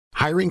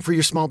Hiring for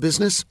your small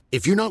business?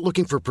 If you're not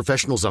looking for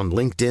professionals on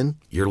LinkedIn,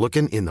 you're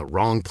looking in the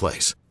wrong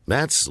place.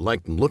 That's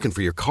like looking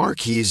for your car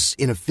keys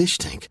in a fish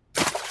tank.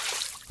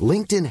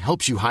 LinkedIn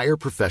helps you hire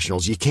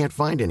professionals you can't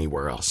find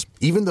anywhere else,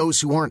 even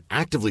those who aren't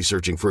actively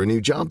searching for a new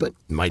job but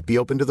might be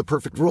open to the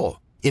perfect role.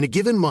 In a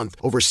given month,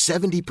 over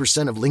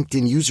 70% of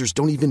LinkedIn users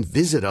don't even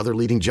visit other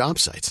leading job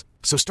sites.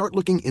 So start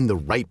looking in the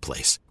right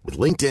place. With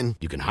LinkedIn,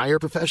 you can hire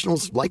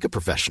professionals like a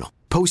professional.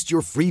 Post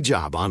your free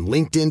job on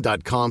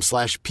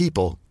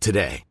linkedin.com/people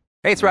today.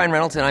 Hey, it's Ryan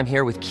Reynolds, and I'm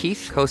here with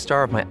Keith,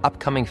 co-star of my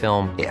upcoming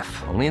film, If,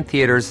 only in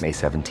theaters May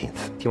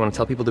 17th. Do you want to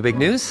tell people the big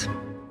news?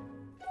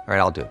 All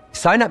right, I'll do it.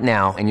 Sign up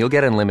now and you'll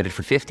get unlimited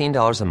for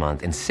 $15 a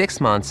month and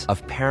 6 months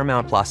of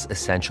Paramount Plus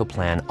Essential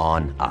Plan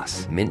on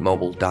us.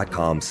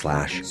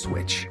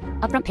 MintMobile.com/switch.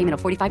 Upfront payment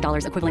of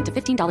 $45 equivalent to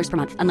 $15 per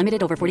month.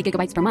 Unlimited over 40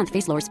 gigabytes per month.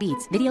 Face lower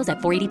speeds. Videos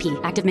at 480p.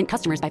 Active Mint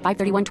customers by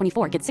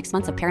 531.24 get 6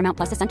 months of Paramount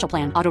Plus Essential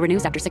Plan. Auto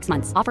renews after 6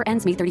 months. Offer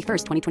ends May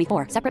 31st,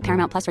 2024. Separate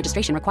Paramount Plus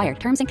registration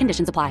required. Terms and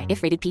conditions apply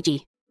if rated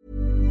PG.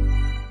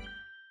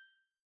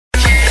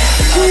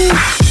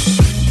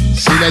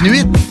 C'est la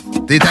nuit.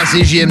 T'es à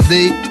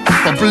CJMD.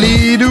 Pas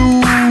les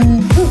doux.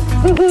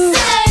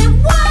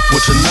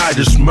 Well, tonight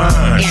is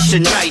mine. And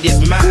tonight is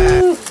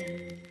mine.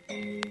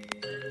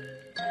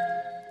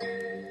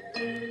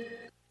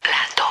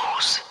 La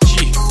dose rap.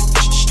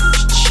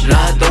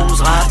 La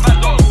dose rap.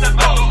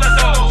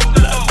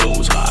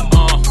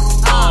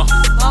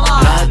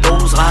 La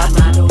dose rap.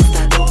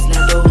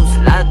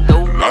 La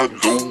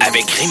dose.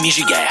 Avec Rémi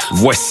Giguère.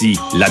 Voici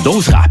la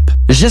dose rap.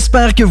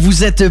 J'espère que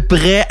vous êtes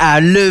prêts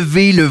à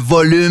lever le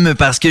volume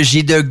parce que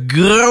j'ai de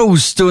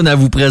grosses tunes à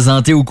vous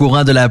présenter au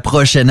courant de la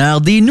prochaine heure.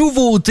 Des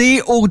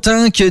nouveautés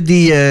autant que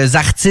des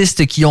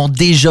artistes qui ont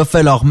déjà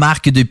fait leur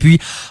marque depuis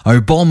un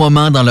bon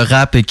moment dans le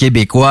rap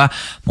québécois.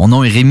 Mon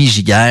nom est Rémi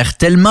Giguère.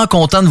 Tellement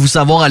content de vous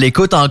savoir à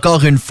l'écoute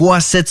encore une fois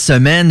cette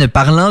semaine.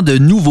 Parlant de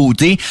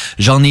nouveautés,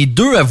 j'en ai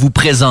deux à vous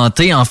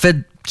présenter. En fait,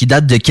 qui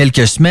date de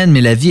quelques semaines, mais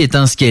la vie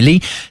étant ce qu'elle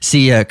est,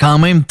 c'est quand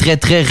même très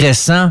très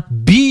récent.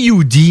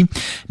 B.U.D.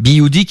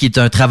 B.U.D. qui est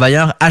un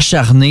travailleur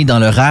acharné dans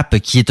le rap,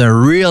 qui est un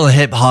real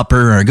hip-hopper,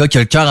 un gars qui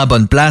a le cœur à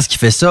bonne place, qui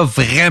fait ça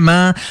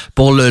vraiment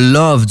pour le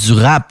love du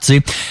rap, tu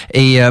sais,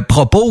 et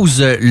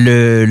propose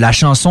la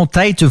chanson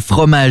Tête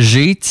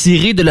fromagée,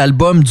 tirée de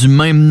l'album du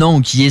même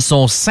nom, qui est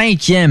son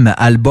 5e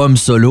album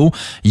solo.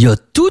 Il y a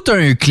tout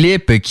un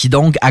clip qui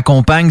donc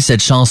accompagne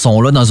cette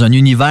chanson-là dans un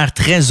univers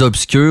très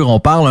obscur. On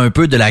parle un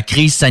peu de la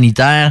crise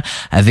sanitaire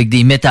avec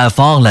des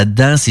métaphores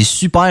là-dedans. C'est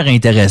super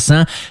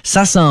intéressant.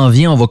 Ça s'en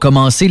vient. On va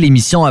commencer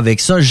l'émission avec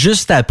ça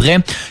juste après.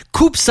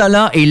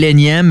 Koopsala et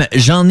l'énième,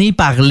 j'en ai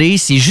parlé.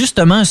 C'est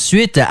justement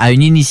suite à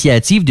une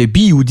initiative de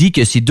B.U.D.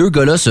 que ces deux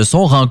gars-là se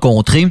sont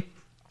rencontrés.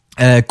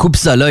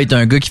 Koopsala est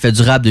un gars qui fait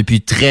du rap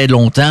depuis très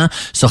longtemps,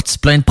 sorti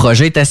plein de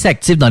projets, est assez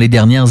actif dans les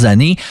dernières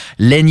années.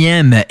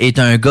 L'énième est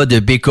un gars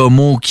de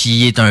Bécomo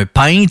qui est un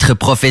peintre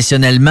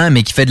professionnellement,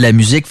 mais qui fait de la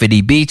musique, fait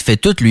des beats, fait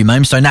tout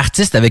lui-même. C'est un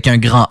artiste avec un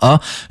grand A.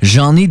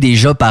 J'en ai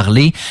déjà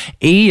parlé.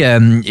 Et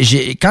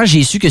quand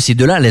j'ai su que ces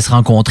deux-là allaient se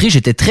rencontrer,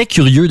 j'étais très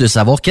curieux de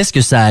savoir qu'est-ce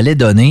que ça allait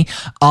donner.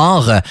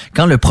 Or,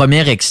 quand le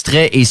premier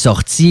extrait est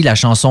sorti, la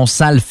chanson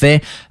Ça le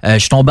fait, je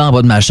suis tombé en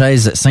bas de ma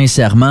chaise,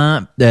 sincèrement.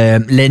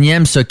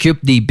 L'énième s'occupe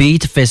des beats,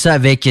 fait ça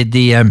avec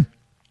des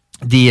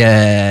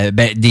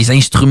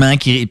instruments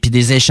puis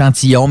des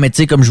échantillons, mais tu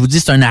sais, comme je vous dis,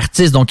 c'est un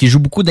artiste, donc il joue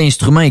beaucoup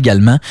d'instruments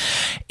également.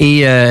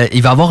 Et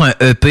il va avoir un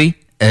EP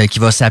qui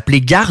va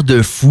s'appeler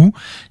Garde-fou.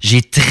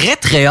 J'ai très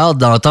très hâte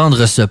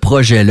d'entendre ce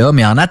projet-là,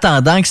 mais en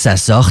attendant que ça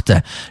sorte,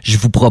 je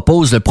vous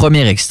propose le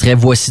premier extrait.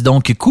 Voici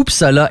donc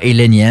Koopsala et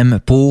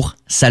l'énième pour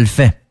Ça le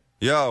fait.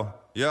 Yo.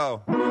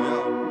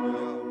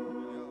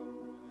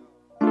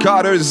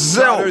 Carter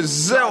Zell.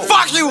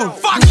 Fuck you!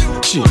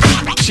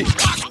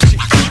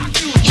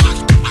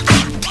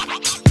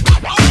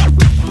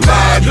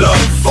 Mad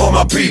love for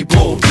my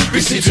people.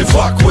 Puis si tu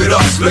fuck with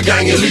us, le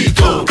gang est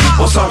lethal.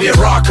 On s'en vient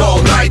rock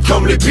all night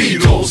comme les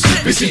Beatles.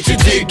 Puis si tu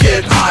dig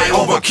get high,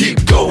 on va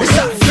keep going.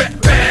 Ça fait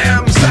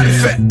bam, ça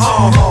fait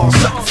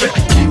ça fait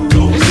keep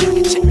going.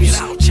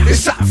 Et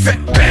ça fait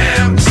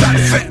bam, ça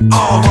fait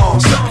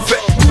ça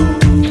fait.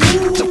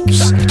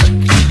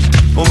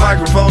 Mon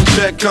microphone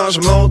check quand je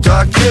monte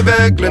à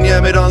Québec. Le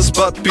niem est dans le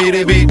spot pis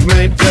les beats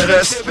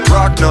m'intéressent.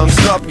 Rock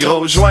non-stop,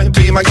 gros joint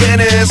pis ma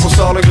Guinness. On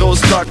sort le gros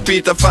stock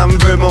pis ta femme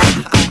veut mon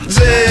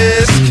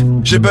disque.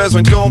 J'ai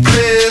besoin de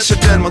complices, j'ai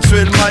tellement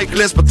tué le mic,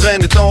 laisse pas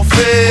traîner ton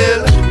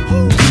fil.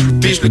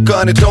 Pis je le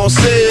connais ton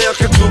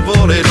cirque, tout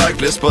pour les likes,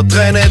 laisse pas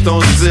traîner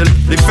ton style.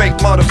 Les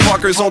fake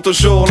motherfuckers ont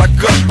toujours la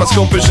cote, parce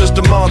qu'on peut juste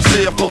te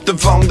mentir pour te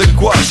vendre de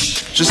quoi.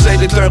 J'essaie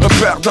d'être un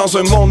repère dans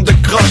un monde de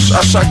croches,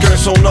 à chacun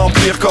son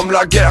empire comme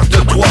la guerre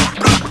de Troie.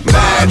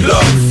 Mad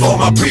love for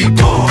my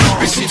people.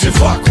 Puis si tu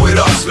fuck with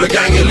us, le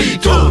gang est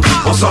lethal.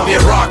 On s'en vient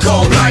rock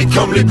all night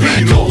comme les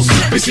Beatles.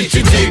 Puis si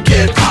tu dig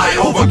get high,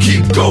 on va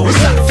keep going.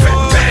 Ça fait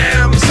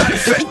bam, ça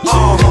fait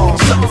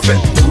ça fait.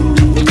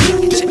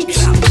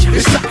 Et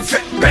ça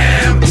fait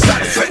bam, ça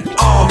fait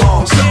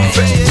ça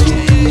fait.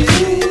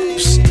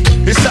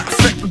 Et ça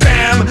fait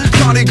bam,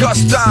 quand les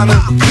gosses tannent.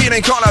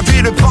 Feeling quand la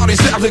ville prend les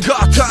airs de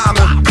Gotham.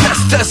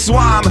 Test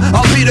swam,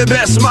 I'll be the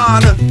best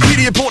man.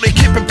 Pilier pour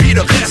l'équipe et puis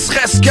le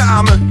reste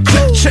calme.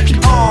 Check it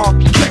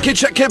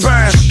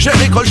ben. J'ai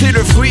récolté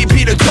le fruit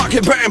puis le troc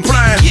est ben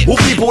plein. Au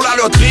prix pour la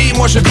loterie,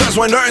 moi j'ai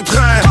besoin d'un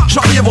train.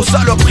 J'enlève vos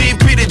saloperies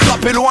puis les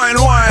dropper loin.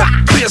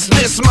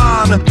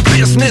 Businessman,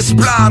 business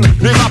plan.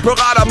 Les rappeurs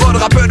à la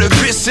mode, rappeurs de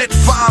vice et de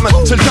femmes.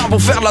 C'est le temps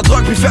pour faire de la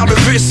drogue puis faire le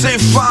VC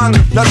fan.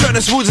 La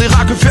jeunesse vous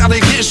dira que faire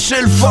des riches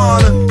c'est le fun.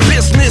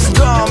 Business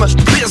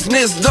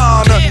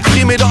done.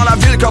 Primé dans la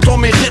ville quand on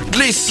mérite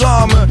les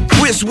sommes.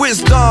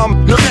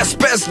 Wisdom, le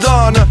respect se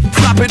donne.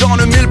 Frappé dans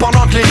le mille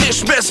pendant que les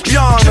riches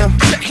m'espionnent.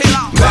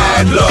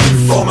 Mad love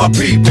for my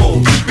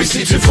people. Puis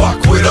si tu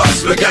fuck with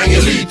us, le gang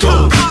est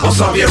lethal. On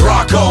s'en vient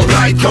rock all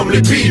night comme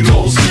les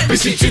Beatles. Puis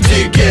si tu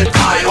dis get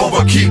high, on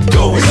va keep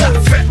going. Ça le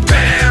fait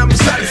bam,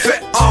 ça le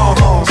fait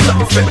ça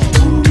le fait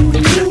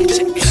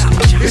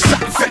et ça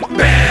le fait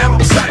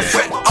bam, ça le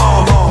fait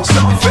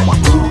ça le fait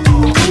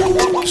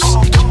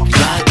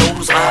La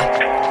dose rap.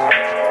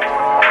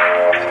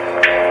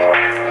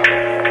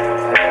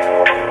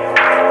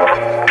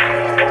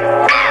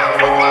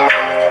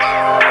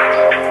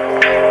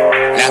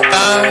 La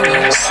peur,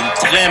 c'est une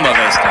très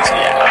mauvaise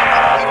conseillère.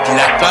 Puis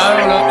la peur,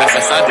 là, elle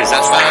fait faire des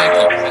affaires qui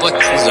n'ont pas de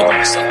crise de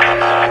bon sens.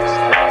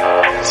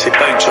 C'est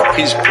pas une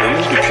surprise pour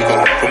nous depuis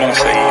qu'on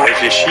commence à y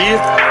réfléchir.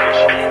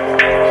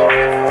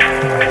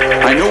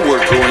 I know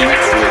we're going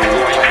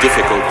through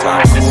difficult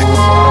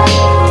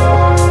times.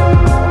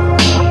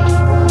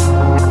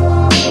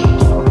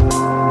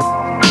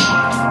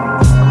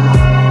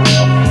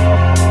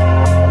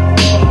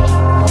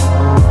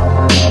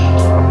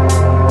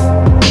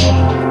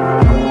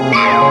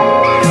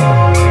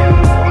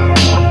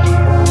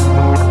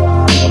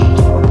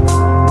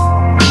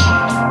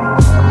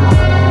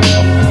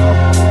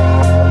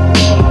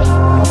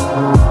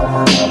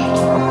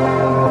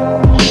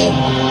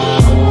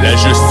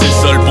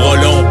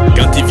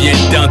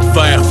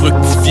 Faire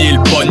fructifier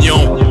le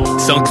pognon,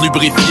 sans te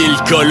lubrifier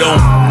le colon.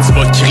 Tu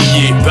vas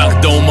crier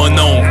pardon mon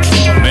oncle.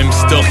 Même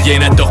si t'as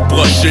rien à te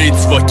reprocher,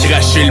 tu vas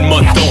cracher le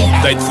moton.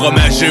 Peut-être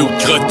fromagé ou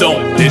croton,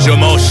 déjà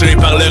mâché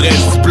par le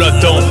reste du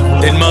peloton.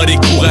 Tellement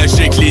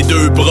découragé que les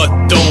deux bras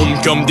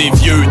tombent comme des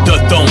vieux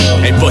totons.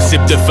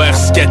 Impossible de faire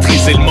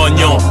cicatriser le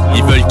mognon.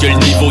 Ils veulent que le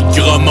niveau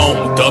de gras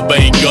monte, ah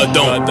ben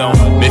godon.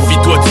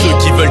 Méfie-toi de ceux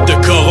qui veulent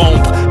te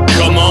corrompre.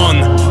 Come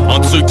on.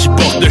 Entre ceux qui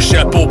portent le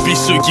chapeau pis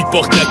ceux qui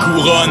portent la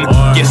couronne.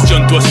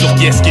 Questionne-toi sur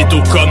qui est-ce qui est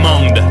aux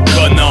commandes,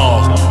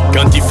 connard.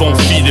 Quand ils font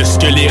fi de ce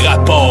que les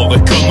rapports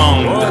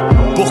recommandent.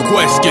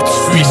 Pourquoi est-ce que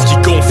tu fuis ce qui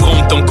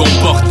confronte ton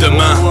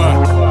comportement?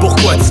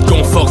 Pourquoi tu te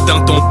confortes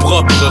dans ton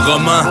propre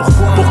roman?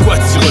 Pourquoi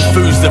tu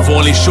refuses de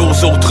voir les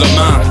choses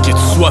autrement? Que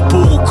tu sois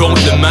pour ou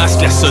contre le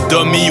masque, la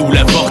sodomie ou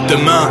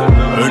l'avortement.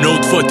 Un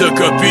autre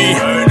photocopie,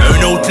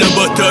 un autre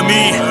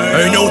lobotomie,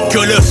 un autre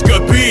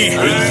coloscopie.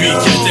 Une vie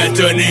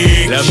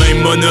catatonique, la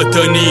même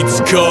monotonie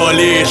du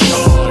calice.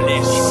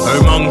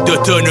 Un manque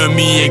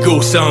d'autonomie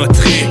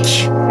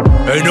égocentrique.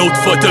 Un autre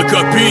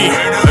photocopie,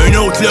 un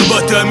autre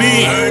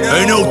lobotomie,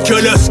 un autre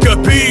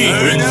coloscopie.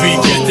 Une vie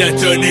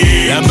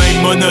catatonique, la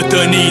même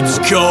monotonie du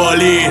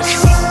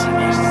calice.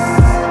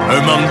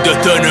 Un manque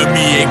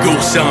d'autonomie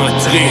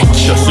égocentrique.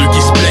 T'as ceux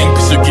qui se plaignent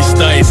pis ceux qui se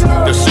taisent.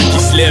 T'as ceux qui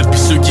se lèvent pis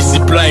ceux qui s'y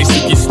plaisent.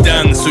 Ceux qui se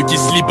tannent, ceux qui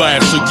se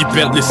libèrent. Ceux qui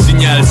perdent le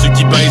signal, ceux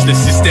qui baissent le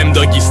système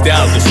doggy style.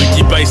 De ceux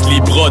qui baissent les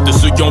bras, de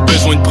ceux qui ont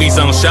besoin de prise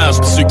en charge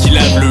pis ceux qui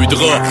lavent le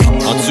drap.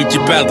 Entre ceux qui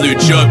perdent le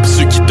job pis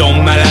ceux qui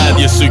tombent malades.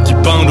 Y'a ceux qui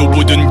pendent au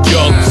bout d'une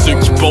corde pis ceux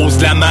qui posent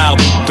la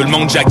marde. Tout le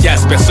monde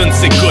jacasse, personne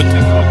s'écoute.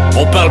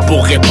 On parle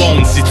pour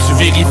répondre. Si tu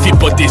vérifies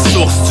pas tes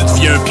sources, tu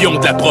deviens un pion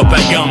de la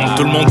propagande.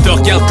 Tout le monde te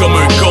regarde comme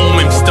un con,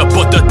 même si t'as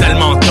pas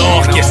totalement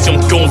tort. Question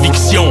de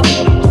conviction.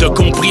 T'as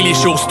compris les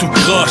choses tout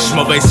croche.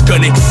 Mauvaise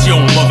connexion,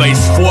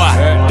 mauvaise foi.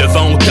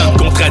 Devant autant de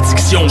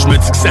contradictions, je me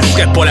dis que ça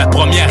serait pas la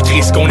première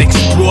crise qu'on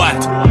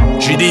exploite.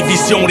 J'ai des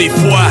visions des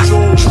fois,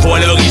 je vois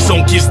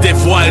l'horizon qui se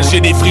dévoile,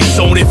 j'ai des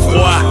frissons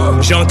d'effroi.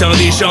 J'entends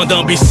des gens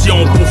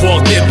d'ambition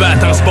pouvoir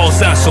débattre en se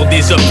basant sur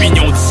des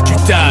opinions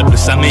discutables.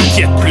 Ça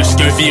m'inquiète plus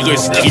qu'un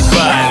virus grippal.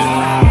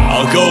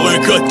 Encore un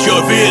cas de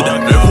COVID,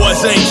 un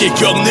voisin qui est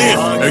cornif,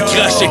 un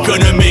crash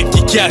économique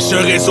qui cache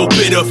un réseau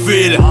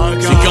pédophile.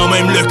 C'est quand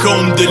même le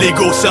comble de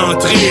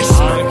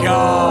l'égocentrisme.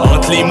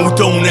 Entre les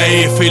moutons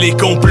naïfs et les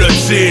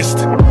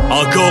complotistes.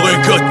 Encore un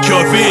cas de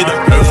COVID,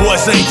 un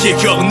voisin qui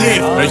est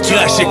cornif, un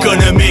crash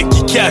économique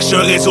qui cache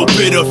un réseau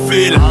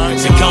pédophile.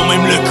 C'est quand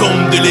même le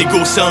comble de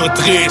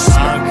l'égocentrisme.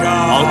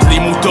 Entre les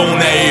moutons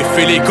naïfs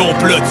et les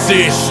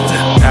complotistes.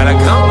 À la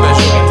grande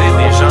majorité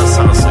des gens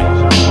sensés,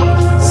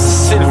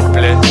 s'il vous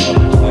plaît,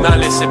 n'en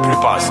laissez plus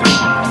passer.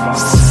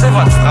 Si c'est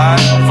votre frère,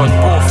 votre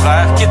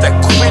beau-frère, quitte à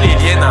couper les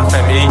liens dans la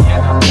famille,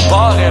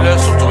 barrez-le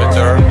sur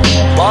Twitter,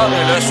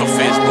 barrez-le sur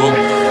Facebook,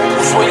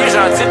 ou soyez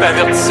gentil,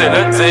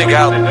 avertissez-le, disez,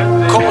 regarde,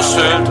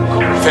 consulte,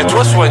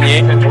 fais-toi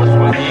soigner.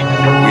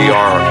 We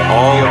are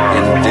all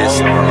in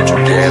this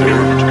together.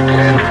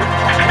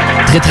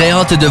 Très très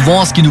hâte de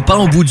voir ce qui nous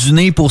pend au bout du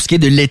nez pour ce qui est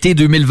de l'été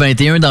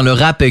 2021 dans le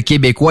rap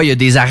québécois. Il y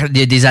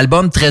a des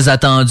albums très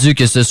attendus,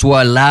 que ce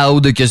soit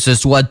Loud, que ce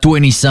soit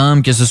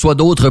 20-some, que ce soit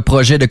d'autres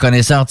projets de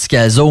connaisseurs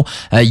Ticazo.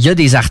 Il y a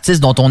des artistes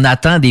dont on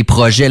attend des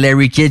projets.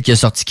 Larry Kidd qui a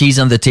sorti Keys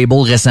on the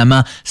Table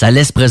récemment, ça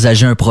laisse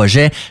présager un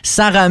projet.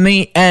 Sarah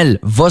May, elle,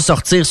 va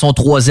sortir son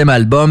 3e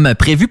album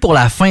prévu pour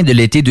la fin de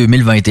l'été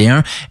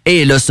 2021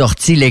 et elle a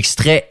sorti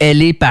l'extrait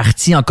Elle est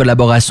partie en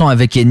collaboration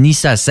avec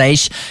Nissa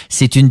Seiche.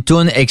 C'est une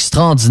toune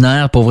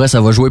extraordinaire. Pour vrai, ça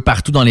va jouer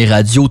partout dans les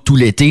radios tout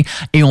l'été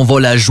et on va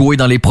la jouer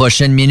dans les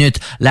prochaines minutes.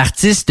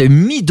 L'artiste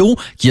Mido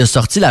qui a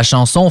sorti la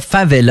chanson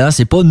Favela,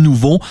 c'est pas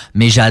nouveau,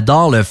 mais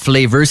j'adore le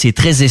flavor, c'est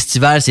très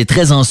estival, c'est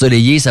très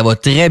ensoleillé, ça va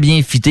très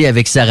bien fitter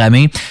avec Sarah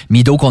May.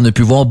 Mido qu'on a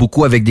pu voir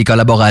beaucoup avec des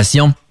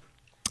collaborations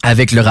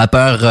avec le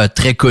rappeur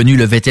très connu,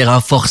 le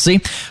vétéran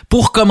Forcé.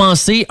 Pour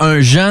commencer, un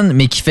jeune,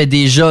 mais qui fait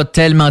déjà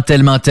tellement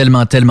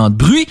de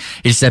bruit.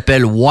 Il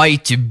s'appelle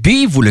White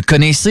B, vous le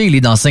connaissez, il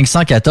est dans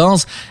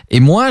 514. Et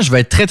moi, je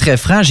vais être très très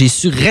franc, j'ai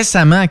su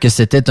récemment que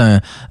c'était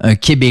un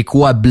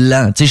Québécois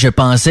blanc. Tu sais, je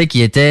pensais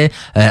qu'il était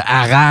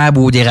arabe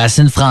ou des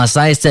racines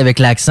françaises, tu sais, avec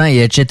l'accent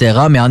et etc.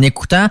 Mais en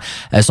écoutant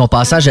son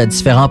passage à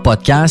différents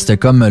podcasts,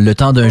 comme Le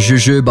Temps d'un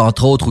jujube,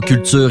 entre autres, ou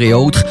Culture et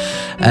autres,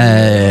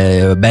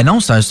 ben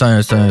non, c'est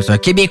un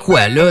Québécois.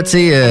 Là, tu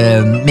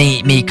sais,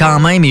 mais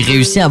quand même, il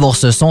réussit à avoir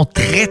ce son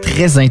très,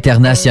 très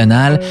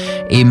international.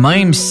 Et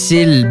même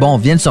s'il,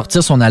 vient de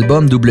sortir son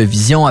album Double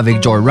Vision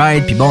avec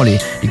Joyride, puis bon, les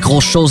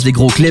grosses choses, les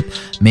gros clips.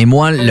 Mais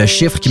moi, le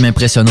chiffre qui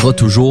m'impressionnera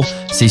toujours,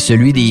 c'est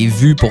celui des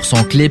vues pour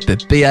son clip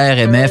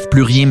PRMF,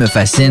 Plus rien me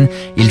fascine.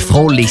 Il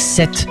frôle les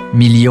 7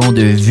 millions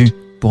de vues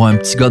pour un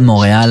petit gars de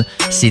Montréal.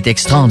 C'est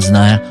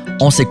extraordinaire.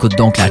 On s'écoute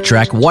donc la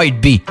track White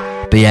B,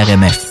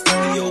 PRMF.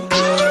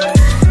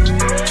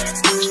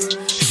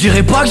 Je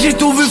dirais pas que j'ai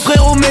tout vu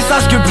frérot, mais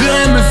sache que plus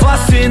rien me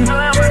fascine.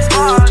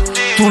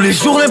 Tous les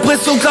jours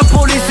l'impression que la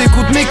police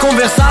écoute mes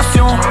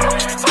conversations.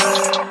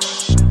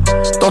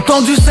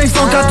 T'entends du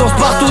 514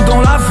 partout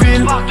dans la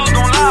ville.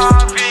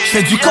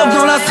 J'fais du cop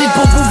dans la street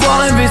pour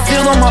pouvoir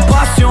investir dans ma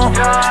passion.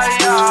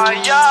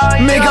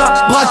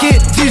 Méga braqué,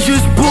 dit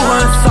juste pour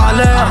un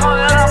salaire.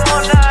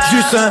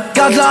 Juste un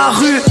gars de la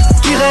rue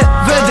qui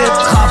rêvait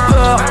d'être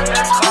rappeur.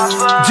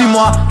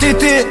 Dis-moi,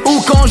 t'étais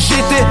où quand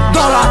j'étais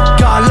dans la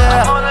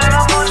galère?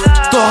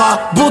 T'auras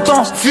beau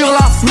temps, fuir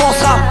la mort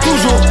sera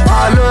toujours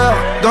à l'heure.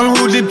 Dans le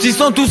hood, les petits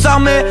sont tous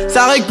armés,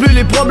 ça règle plus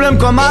les problèmes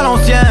comme à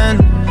l'ancienne.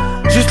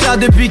 Juste là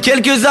depuis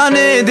quelques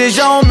années,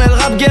 déjà on met le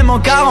rap game en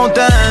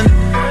quarantaine.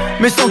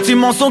 Mes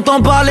sentiments sont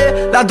emballés,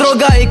 la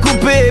droga est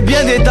coupée et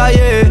bien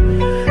détaillée.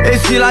 Et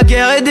si la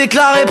guerre est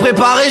déclarée,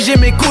 préparée, j'ai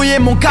mes couilles et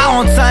mon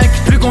 45.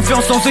 Plus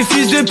confiance en ces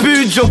fils de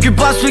pute, j'occupe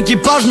pas ceux qui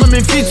parlent, je me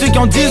méfie de ceux qui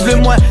en disent le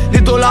moins. Les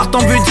dollars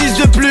t'en veux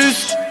 10 de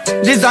plus,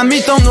 les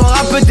amis t'en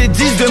auras peut-être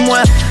 10 de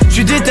moins. Je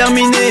suis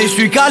déterminé, je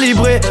suis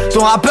calibré,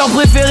 ton rappeur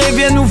préféré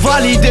vient nous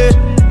valider.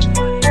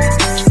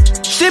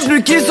 Je sais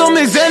plus qui sont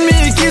mes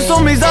ennemis et qui sont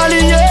mes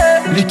alliés.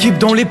 L'équipe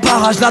dans les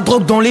parages, la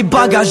drogue dans les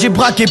bagages, j'ai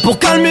braqué pour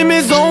calmer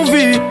mes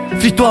envies.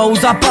 Fie-toi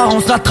aux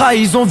apparences, la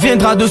trahison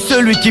viendra de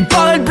celui qui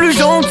paraît le plus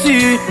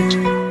gentil.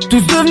 Tous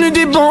devenus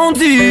des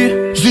bandits,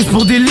 juste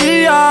pour des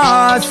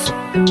liasses.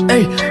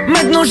 Hey,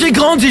 maintenant j'ai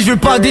grandi, je veux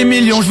pas des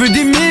millions, je veux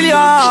des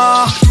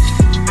milliards.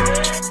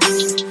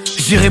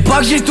 Je dirais pas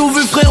que j'ai tout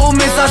vu frérot,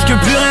 mais sache que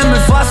plus rien me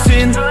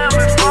fascine.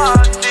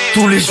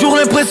 Tous les jours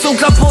l'impression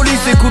que la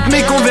police écoute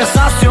mes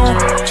conversations.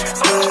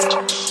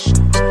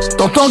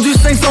 T'entends du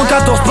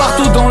 514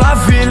 partout dans la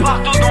ville.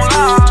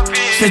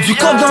 J'fais du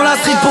cop dans la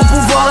street pour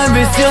pouvoir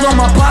investir dans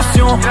ma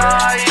passion.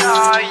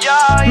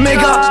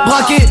 Méga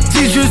braqué,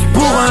 dit juste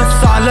pour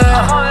un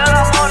salaire.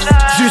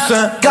 Juste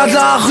un gars de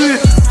la rue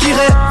qui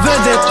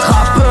rêvait d'être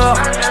rappeur.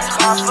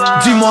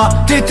 Dis-moi,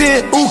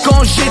 t'étais où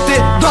quand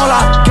j'étais dans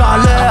la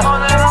galère?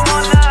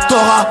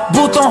 T'auras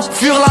beau temps,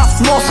 fuir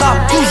la mort sera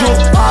toujours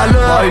à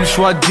l'heure. Pas eu le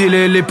choix de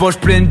dealer, les poches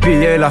pleines de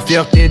billets. La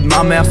fierté de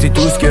ma mère, c'est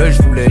tout ce que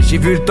je voulais. J'ai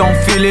vu le temps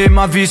filer,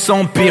 ma vie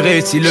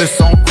s'empirer. Si le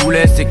sang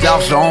coulait, c'est que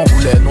l'argent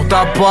roulait. Non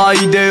t'as pas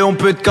idée, on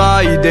peut te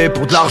caïder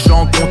pour de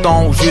l'argent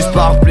comptant ou juste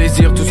par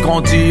plaisir. Tout ce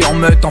qu'on dit en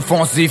meute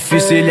enfance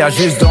difficile. Y'a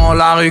juste dans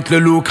la rue que le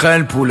loup craint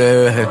le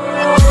poulet.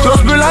 Toi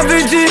je me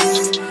l'avais dit,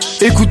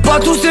 écoute pas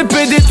tous ces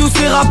PD, tous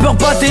ces rappeurs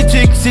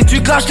pathétiques. Si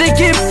tu clashes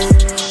l'équipe,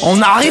 on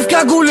arrive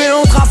cagoulé,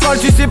 on te rafale,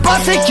 tu sais pas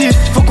c'est qui.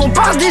 Faut qu'on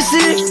parte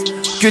d'ici.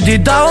 Que des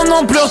darons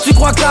en pleurent, tu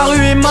crois que la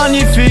rue est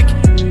magnifique.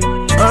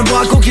 Un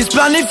braco qui se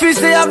planifie,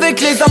 c'est avec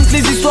les âmes que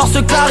les histoires se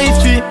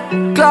clarifient.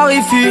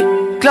 Clarifie,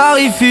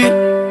 clarifie.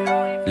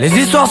 Les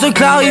histoires se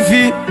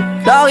clarifient.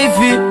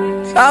 Clarifie,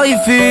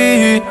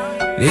 clarifie.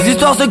 Les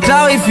histoires se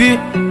clarifient.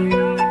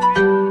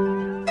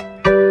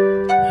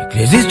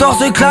 Les histoires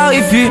se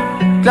clarifient.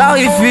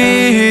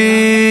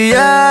 Clarifie.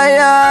 Yeah,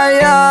 yeah,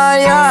 yeah,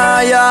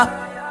 yeah, yeah.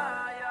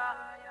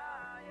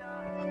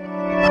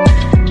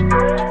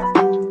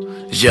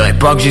 Je dirais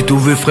pas que j'ai tout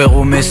vu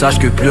frérot, mais sache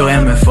que plus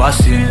rien me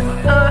fascine.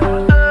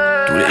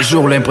 Tous les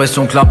jours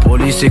l'impression que la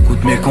police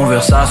écoute mes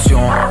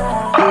conversations.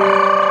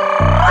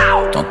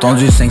 T'entends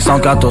du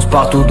 514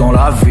 partout dans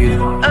la ville.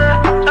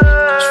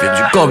 J'fais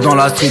du cop dans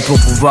la street pour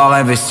pouvoir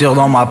investir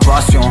dans ma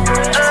passion.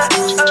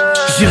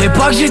 J'irai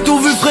pas que j'ai tout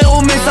vu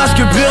frérot, mais sache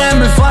que plus rien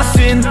me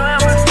fascine.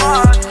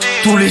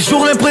 Tous les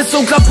jours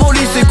l'impression que la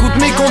police écoute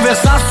mes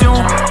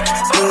conversations.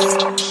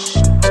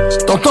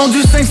 T'entends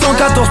du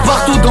 514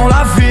 partout dans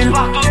la ville.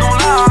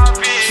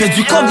 J'ai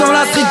du cop dans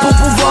la street pour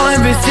pouvoir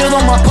investir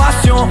dans ma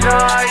passion.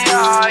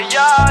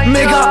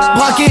 Méga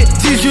braqué,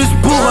 dit juste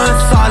pour un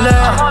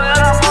salaire.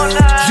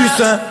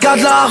 Juste un gars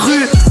de la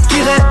rue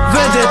qui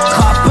rêvait d'être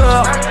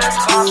rappeur.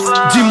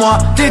 Dis-moi,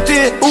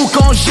 t'étais où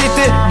quand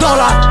j'étais dans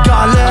la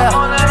galère?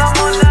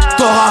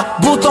 T'auras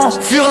beau temps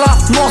fuir,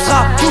 la mort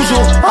sera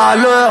toujours à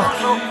l'heure.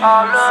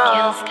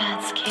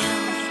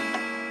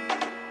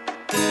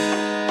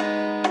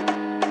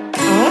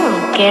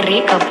 Qué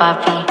rico,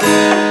 papi.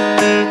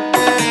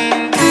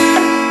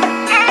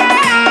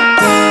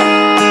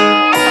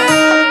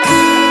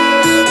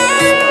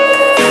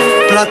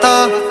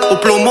 Plata au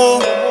plomo,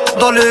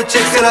 dans le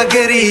check c'est la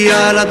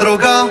guérilla, la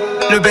droga,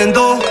 le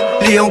bendo,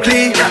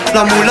 l'ioncli,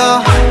 la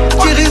moula.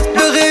 Qui risque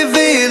de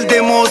rêver le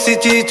démon si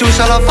tu touches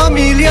à la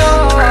familia.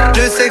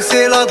 Le sexe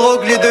et la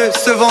drogue, les deux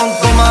se vendent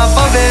dans ma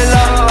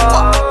favela.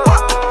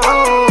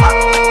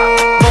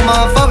 Dans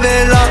ma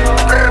favela.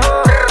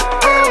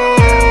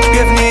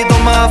 Bienvenue dans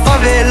ma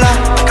favela.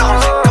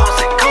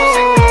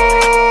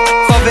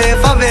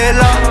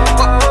 Favela.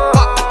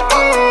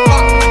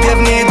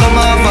 Bienvenue dans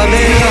ma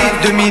favela.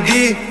 De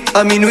midi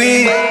à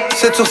minuit,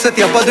 7 sur 7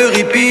 y'a pas de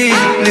répit.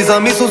 Les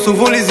amis sont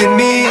souvent les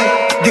ennemis.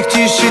 Dès que tu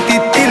chutes,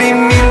 ils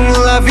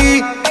t'éliminent. La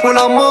vie ou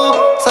la mort,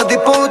 ça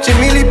dépend, tu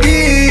mets les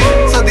billes.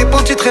 Ça dépend,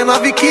 tu traînes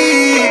avec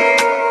qui.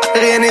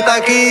 Rien n'est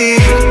acquis.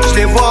 Je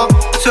les vois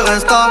sur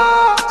Insta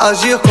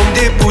agir comme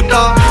des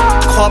putas.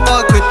 Crois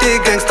pas que t'es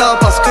gangsta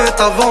parce que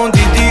t'as vendu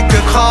dit que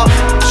cra.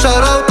 Shout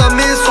out à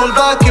mes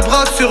soldats qui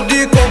braquent sur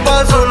du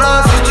combat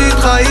Zola. Si tu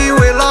trahis,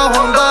 où est la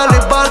Honda? Les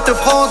balles te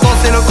feront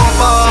danser le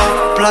combat.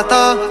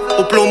 Plata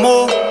au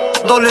plomo,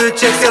 dans le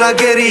check c'est la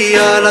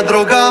guérilla, la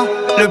droga,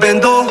 le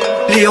bendo,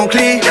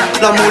 l'ioncli,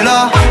 la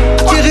moula.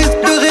 Qui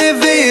risque de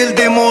rêver le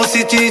démon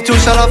si tu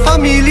touches à la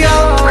familia.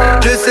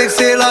 Le sexe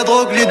et la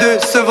drogue, les deux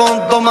se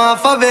vendent dans ma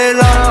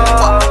favela.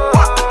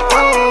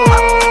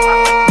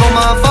 Dans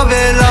ma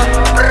favela.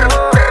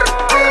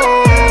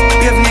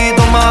 Bienvenue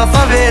dans ma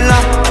favela.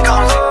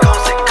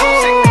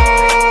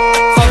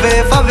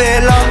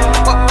 Favela.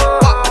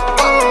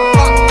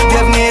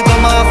 Bienvenue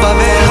dans ma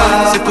favela.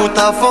 C'est pour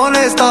ta fond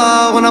les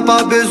stars. On n'a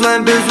pas besoin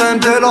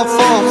de leur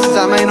force.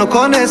 Jamais ils ne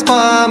connaissent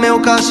pas, mais on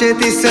cachette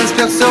ils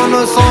s'inspirent sur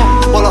nos sons.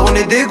 Voilà on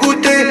est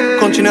dégoûté,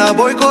 continue à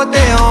boycotter,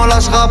 on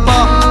lâchera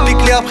pas.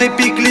 Pique-les après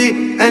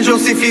pique-les. Un jour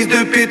ces fils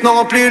de pute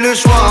n'auront plus le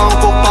choix. On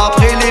court pas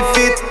après les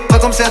feats, pas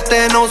comme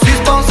certaines on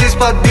suspend, c'est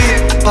pas de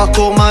beat.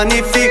 Parcours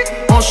magnifique,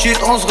 on chute,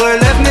 on se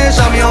relève mais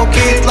jamais on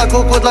quitte. La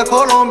coco de la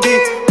Colombie,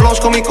 blanche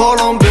comme une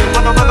colombe.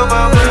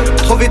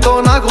 Trop vite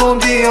on a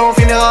grandi, on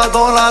finira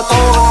dans la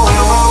tombe.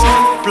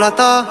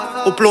 Plata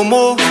au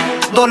plomo,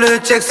 dans le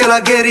check c'est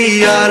la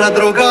guérilla, la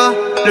droga,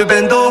 le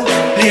bendo,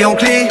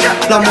 l'ioncli,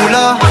 la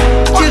moula.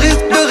 Qui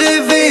risque de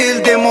rêver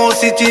le démon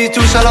si tu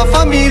touches à la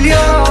familia.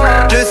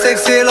 Le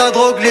sexe et la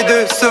drogue, les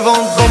deux se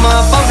vendent dans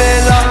ma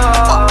favela.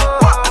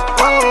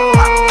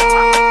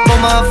 Dans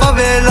ma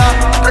favela.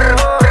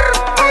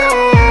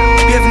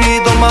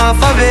 Bienvenue dans ma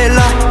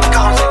favela.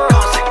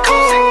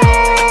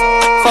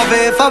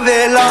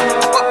 Favela.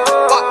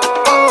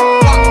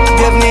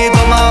 Bienvenue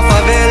dans ma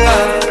favela.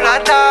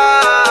 Plata,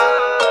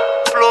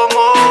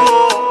 plomo,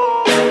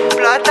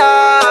 plata,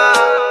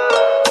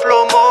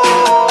 plomo,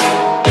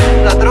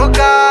 la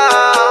droga,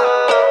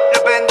 le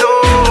bendo,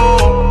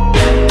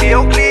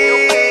 l'ioncli,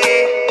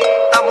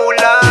 la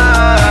moula.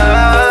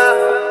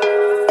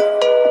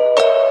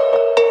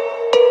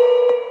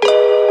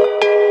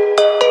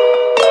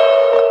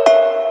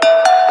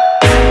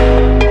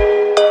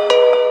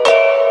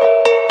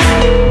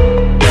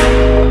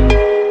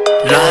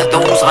 La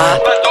dose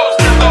rap.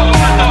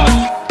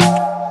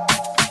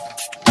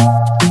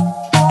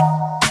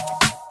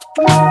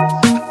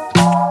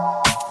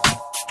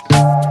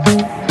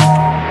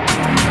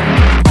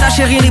 Ta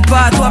chérie n'est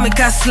pas à toi mais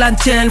casse la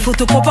tienne. Faut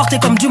te comporter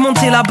comme du monde,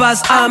 c'est la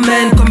base,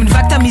 amen. Comme une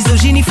vague ta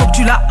misogyne, il faut que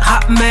tu la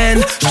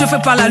ramènes. Je te fais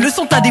pas la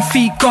leçon, t'as des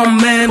filles quand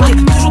même.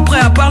 Toujours prêt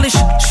à parler,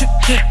 chut,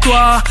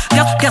 toi.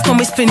 Garde ton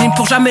pénible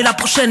pour jamais la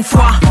prochaine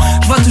fois.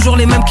 Je vois toujours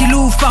les mêmes qui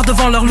l'ouvrent par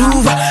devant leur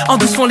louvre. En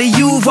douce font les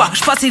youvois,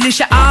 je passe les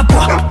chiens à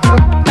bois.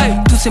 Hey,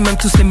 tous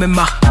les mêmes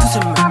marques.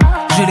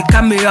 Je les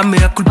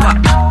kamehameha culpa.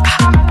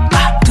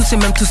 Tous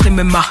les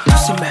mêmes marques.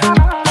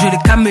 Je les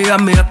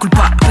kamehameha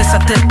culpa. Baisse sa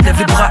tête, lève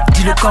les bras,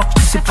 dis le quand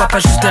tu sais pas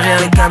juste derrière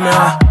les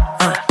caméras.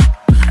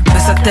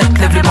 Baisse sa tête,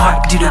 lève les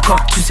bras, dis le quand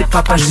tu sais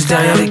pas juste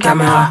derrière les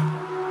caméras.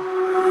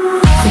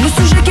 C'est le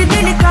sujet qui est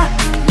délicat.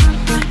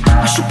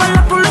 Je suis pas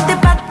là pour le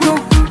débat, non.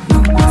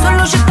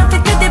 Solo je t'en fais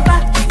que débat.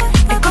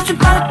 Et quand tu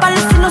parles pas, le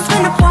silence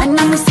fait le poids. And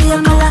I'm see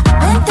your color,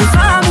 waiting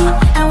for me.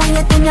 And when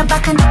you turn your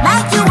back and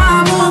like you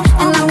want me.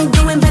 And now we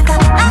doing better,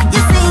 like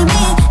you see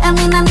me. I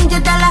mean I need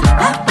your dollar,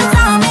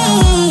 represent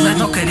me.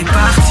 Maintenant qu'elle est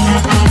partie,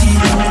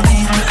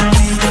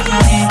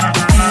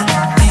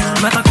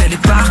 maintenant qu'elle est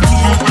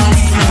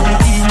partie.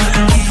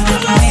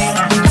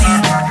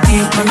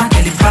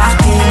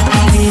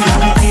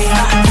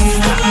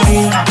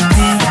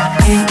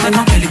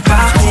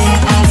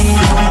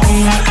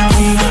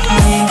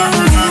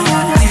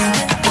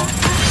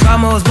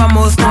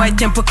 vamos, no hay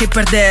tiempo que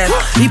perder.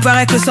 Il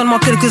paraît que seulement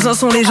quelques-uns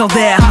sont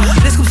légendaires.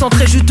 Les scoops sont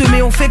très juteux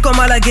mais on fait comme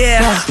à la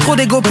guerre. Trop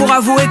d'ego pour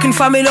avouer qu'une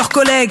femme est leur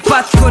collègue.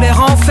 Pas de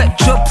colère en fait,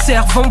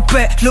 j'observe, on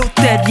paie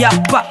l'hôtel, y'a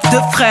pas de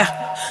frère.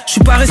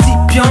 J'suis pas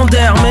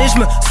récipiendaire mais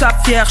j'me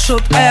sape fier,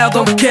 chaude air,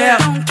 don't care.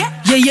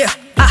 Yeah yeah.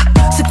 Ah,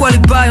 c'est quoi les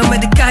bails? On met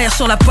des carrières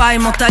sur la paille.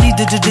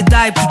 Mentalité de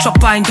Jedi, plus de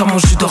champagne dans mon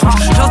jus d'orange.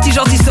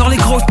 Gentil, sort les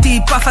gros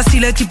types. Pas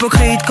facile être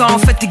hypocrite quand en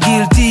fait t'es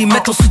guilty. Mets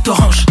ton sous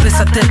orange, baisse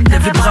sa tête,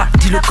 lève les bras,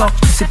 dis-le quand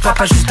tu sais pas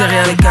juste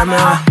derrière les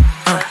caméras.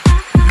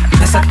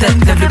 Baisse sa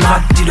tête, lève les bras,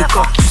 dis-le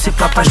quand tu sais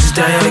pas juste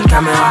derrière les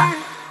caméras.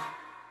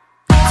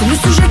 C'est le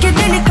sujet qui est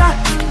délicat.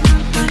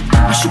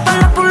 Je suis pas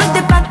là pour le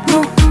débat,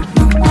 non.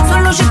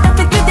 Solo j'ai pas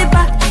fait que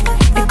débat.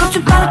 Et quand tu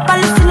parles pas,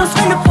 le silence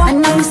fait le poids.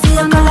 And now you see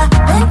I'm gonna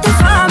hurt you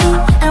for me.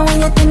 And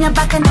when you turn your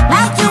back and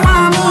like you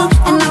want me.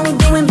 And now me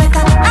doing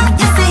better, like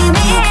you see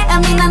me. I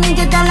mean I need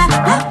your dollar,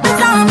 love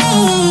is on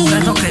me.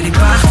 Maintenant qu'elle est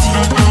partie.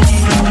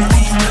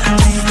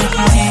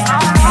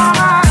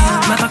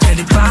 Maintenant qu'elle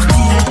est partie.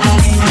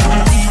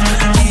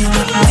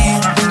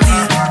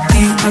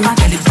 Maintenant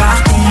qu'elle est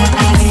partie.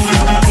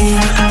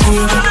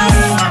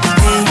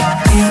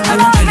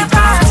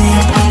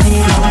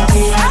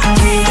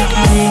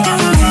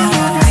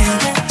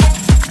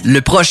 Le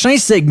prochain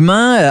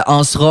segment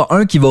en sera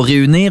un qui va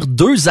réunir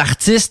deux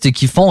artistes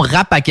qui font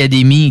Rap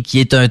Academy, qui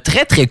est un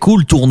très très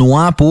cool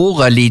tournoi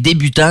pour les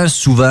débutants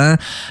souvent.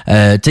 Tu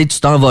sais, tu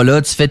t'en vas là,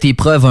 tu fais tes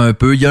preuves un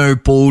peu, il y a un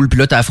pôle, puis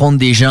là t'affrontes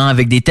des gens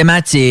avec des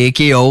thématiques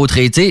et autres.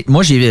 Et tu sais,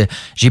 moi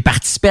j'ai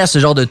participé à ce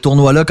genre de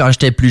tournoi-là quand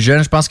j'étais plus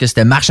jeune. Je pense que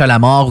c'était Marche à la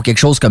mort ou quelque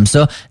chose comme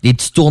ça. Des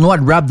petits tournois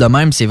de rap de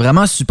même, c'est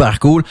vraiment super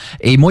cool.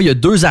 Et moi, il y a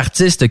deux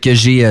artistes que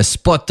j'ai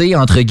spotés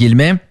entre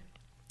guillemets.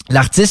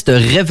 L'artiste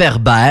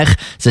Réverbère,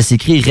 ça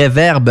s'écrit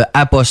Réverbe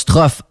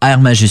apostrophe R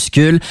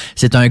majuscule.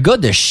 C'est un gars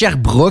de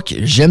Sherbrooke.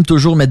 J'aime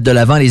toujours mettre de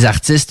l'avant les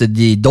artistes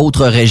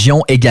d'autres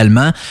régions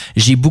également.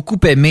 J'ai beaucoup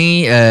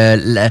aimé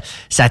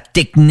sa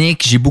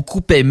technique, j'ai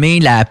beaucoup aimé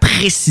la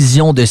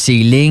précision de ses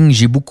lignes,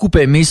 j'ai beaucoup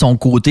aimé son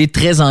côté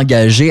très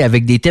engagé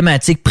avec des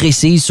thématiques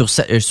précises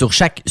sur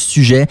chaque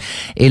sujet.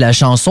 Et la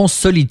chanson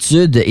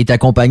Solitude est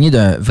accompagnée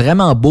d'un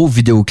vraiment beau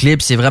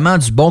vidéoclip. C'est vraiment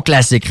du bon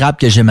classique rap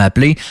que j'aime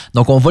appeler.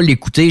 Donc on va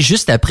l'écouter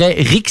juste après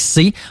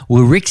Rixé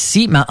ou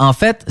Rixie, mais en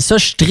fait, ça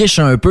je triche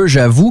un peu,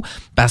 j'avoue,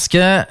 parce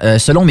que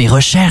selon mes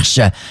recherches,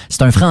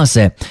 c'est un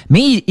Français.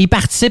 Mais il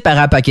participe à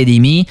Rap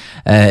Academy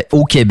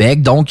au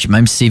Québec, donc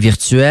même si c'est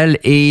virtuel,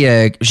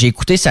 et j'ai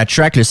écouté sa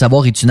track Le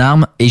savoir est une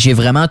arme, et j'ai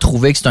vraiment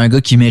trouvé que c'est un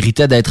gars qui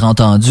méritait d'être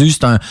entendu.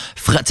 C'est un,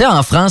 tu sais,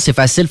 en France, c'est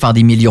facile de faire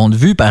des millions de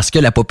vues parce que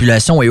la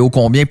population est ô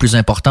combien plus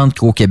importante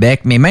qu'au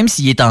Québec, mais même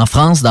s'il est en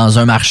France, dans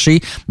un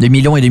marché de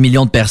millions et de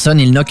millions de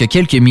personnes, il n'a que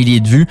quelques milliers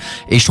de vues,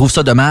 et je trouve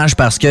ça dommage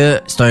parce que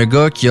c'est un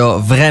gars qui a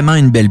vraiment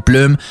une belle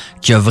plume,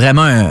 qui a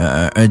vraiment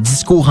un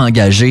discours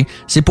engagé.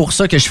 C'est pour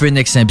ça que je fais une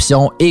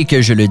exception et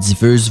que je le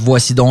diffuse.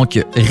 Voici donc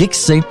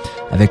Rixé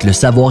avec Le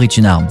savoir est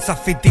une arme. Ça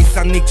fait des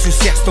années que je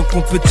cherche, donc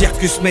on peut dire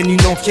que je mène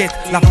une enquête.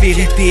 La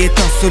vérité est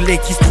un soleil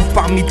qui se trouve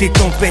parmi des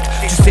tempêtes.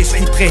 Tu sais,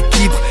 je voudrais être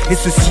libre, et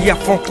ceci à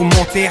fond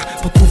commentaire.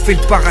 Pour trouver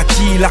le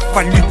paradis, il a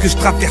fallu que je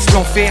traverse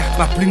l'enfer.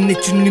 Ma plume n'est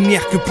une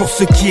lumière que pour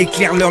ceux qui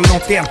éclairent leur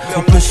lanterne.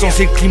 On peut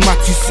changer le climat,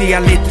 tu sais, à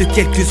l'aide de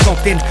quelques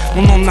centaines.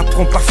 On en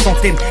apprend par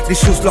centaines des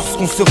choses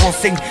lorsqu'on se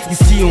renseigne.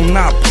 Ici on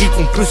a appris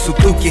qu'on peut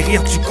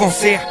s'auto-guérir du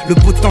cancer. Le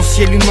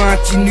potentiel humain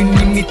a-t-il une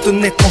limite?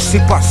 Honnêtement je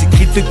sais pas,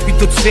 j'écris depuis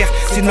d'autres sphères.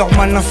 C'est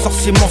normal, un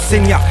sorcier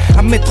m'enseigne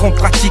à mettre en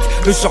pratique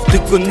le genre de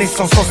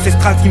connaissances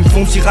ancestrales qui me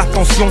font dire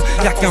attention.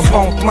 Y'a qu'un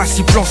banc entre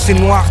massif blanche et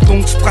noir,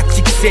 donc je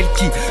pratique celle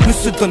qui ne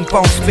se donne pas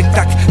en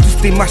spectacle.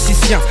 Tous des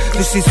magiciens,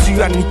 de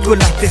Jésus à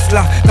Nikola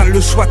Tesla. T'as le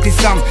choix des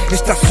armes, et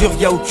je t'assure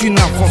y'a aucune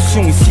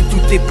invention. Ici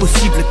tout est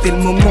possible dès le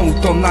moment où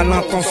t'en as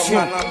l'intention.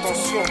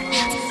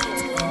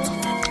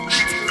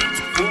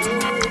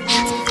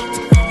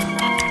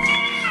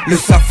 Le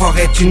savoir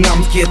est une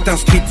arme qui est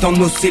inscrite dans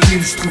nos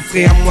cellules. Je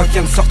trouverai un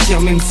moyen de sortir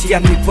même s'il y a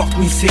ni porte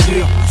ni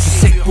serrure. Je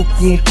sais que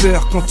beaucoup ont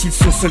peur quand ils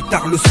sont seuls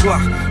tard le soir.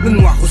 Le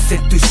noir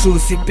recèle de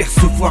choses et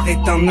percevoir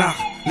est un art.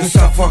 Le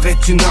savoir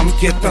est une arme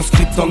qui est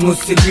inscrite dans nos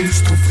cellules.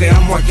 Je trouverai un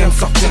moyen de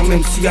sortir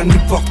même s'il y a ni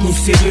porte ni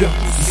serrure.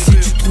 Ici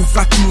tu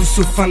trouveras tout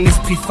sauf un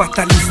esprit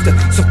fataliste.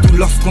 Surtout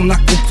lorsqu'on a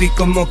compris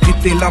comment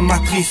quitter la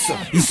matrice.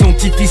 Ils sont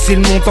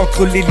difficiles le monde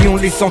entre les lions,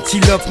 les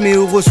antilopes. Mais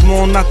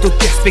heureusement on a d'autres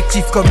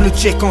perspectives comme le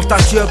check en ta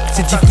job.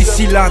 C'est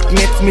difficile à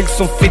admettre mais ils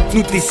sont faits de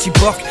nous des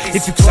cyborgs. Et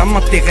vu que ça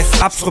m'intéresse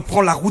rap, je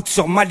reprends la route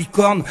sur ma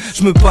licorne.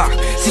 Je me barre,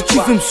 si tu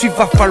veux me suivre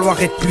va falloir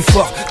être plus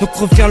fort. Donc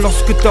reviens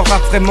lorsque t'auras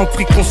vraiment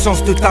pris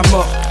conscience de ta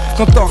mort.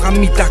 Quand t'auras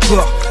mis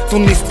d'accord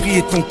ton esprit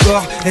et ton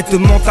corps, et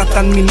demande à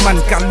Dan Millman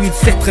car lui il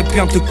sait très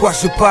bien de quoi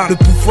je parle. Le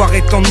pouvoir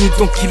est en nous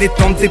donc il est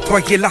temps de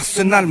déployer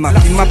l'arsenal. Ma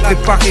vie m'a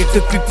préparé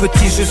depuis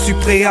petit, je suis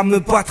prêt à me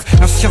battre.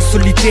 Un chien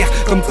solitaire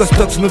comme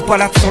Costok, je me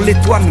balade sur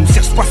l'étoile. Ne me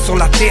cherche pas sur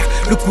la terre,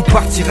 le coup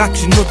partira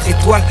d'une autre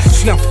étoile. Je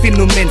suis un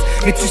phénomène,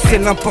 mais tu sais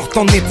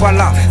l'important n'est pas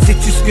là.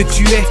 Sais-tu ce que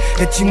tu es?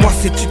 Et dis-moi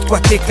sais-tu de quoi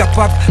t'es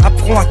capable?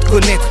 Apprends à te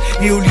connaître,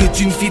 et au lieu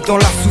d'une vie dans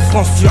la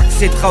souffrance, tu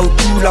accéderas au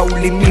tout là où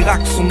les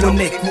miracles sont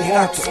monnaie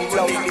courante.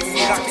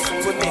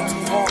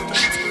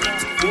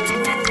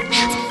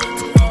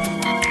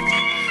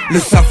 Le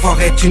savoir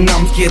est une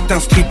arme qui est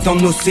inscrite dans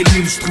nos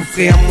cellules. Je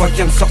trouverai un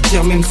moyen de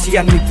sortir même s'il y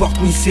a ni porte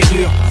ni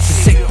serrure.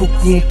 Je sais que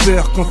beaucoup ont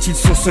peur quand ils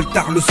sont seuls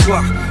tard le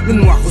soir. Le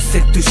noir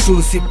recèle de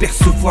choses et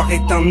percevoir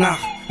est un art.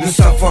 Le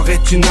savoir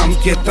est une arme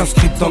qui est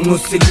inscrite dans nos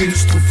cellules.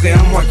 Je trouverai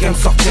un moyen de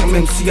sortir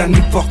même s'il y a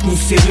ni porte ni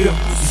serrure.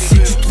 Ici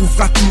tu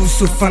trouveras tout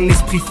sauf un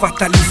esprit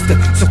fataliste.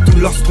 Surtout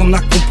lorsqu'on a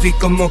compris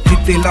comment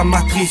quitter la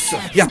matrice.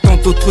 Y'a tant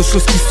d'autres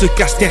choses qui se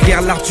cachent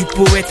derrière l'art du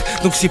poète.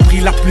 Donc j'ai pris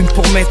la plume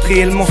pour mettre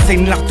et elle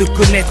m'enseigne l'art de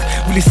connaître.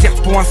 Où les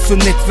serpents à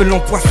sonnette veulent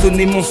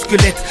empoisonner mon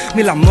squelette.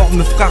 Mais la mort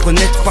me fera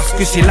renaître parce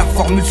que j'ai la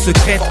formule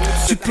secrète.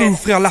 Tu peux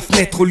ouvrir la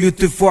fenêtre au lieu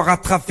de voir à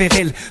travers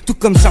elle. Tout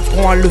comme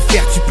j'apprends à le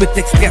faire, tu peux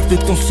t'extraire de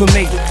ton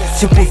sommeil.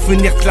 J'ai beau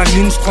venir de la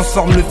lune, je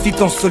transforme le vide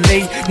en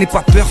soleil. N'aie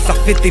pas peur, ça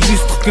fait des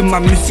lustres que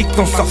ma musique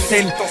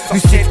t'ensorcelle.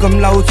 Lucide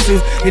comme la Aout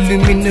et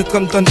lumineux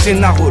comme Don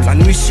Gennaro. La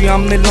nuit je suis un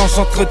mélange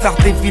entre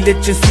Daredevil et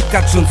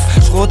Jessica Jones.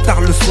 Je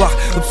retarde le soir,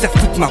 observe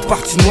toute ma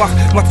partie noire.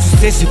 Moi tu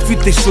sais j'ai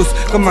vu des choses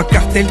comme un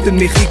cartel de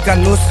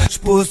Méricanos. Je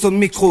pose au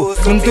micro,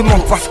 ne me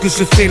demande pas ce que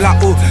je fais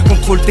là-haut.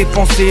 Contrôle tes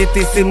pensées et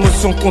tes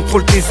émotions,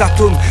 contrôle tes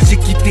atomes. J'ai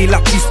quitté la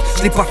piste,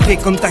 je l'ai pas fait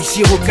comme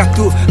Taishiro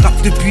Kato. Rap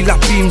depuis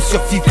l'abîme,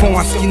 survivant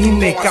à ce qui nous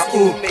met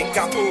KO.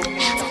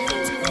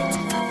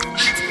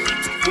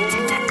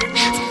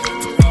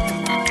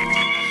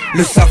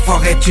 Le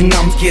savoir est une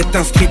arme qui est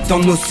inscrite dans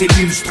nos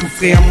cellules. Je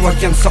trouverai un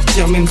moyen de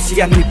sortir même s'il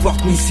y a ni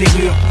porte ni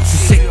serrure.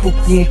 Je sais que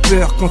beaucoup ont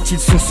peur quand ils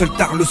sont seuls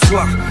tard le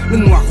soir. Le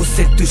noir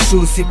recèle de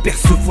choses et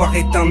percevoir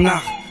est un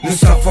art. Le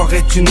savoir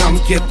est une arme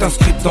qui est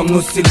inscrite dans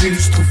nos cellules.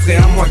 Je trouverai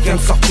un moyen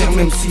de sortir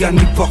même s'il y a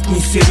ni porte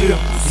ni serrure.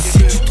 Ici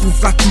tu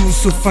trouveras tout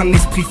sauf un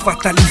esprit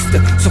fataliste.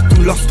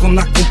 Surtout lorsqu'on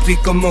a compris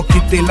comment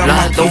quitter la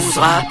matrice. Dose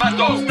rap.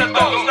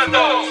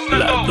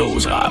 La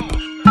dose rap.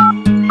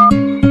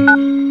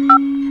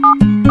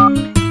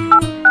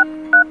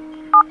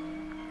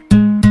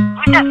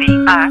 Vous avez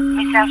un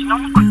message non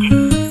écouté.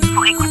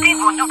 Pour écouter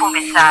vos nouveaux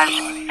messages,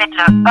 faites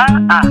le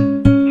 1-1.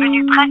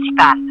 Menu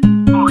principal.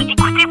 Pour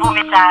écouter vos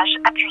messages,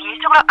 appuyez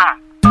sur le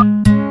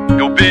 1.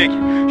 Yo Big,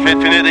 je viens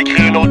de finir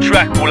d'écrire une autre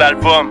track pour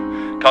l'album.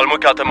 Call-moi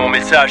quand t'as mon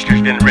message que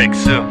je viens de rec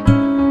ça.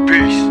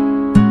 Peace.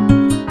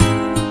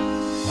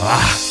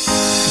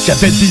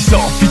 J'avais des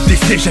envies de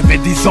décès, j'avais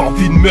des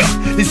envies de meurtre.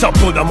 Les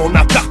enfants dans mon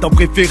appart en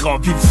préférant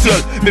vivre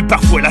seul. Mais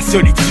parfois la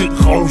solitude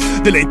ronge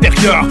de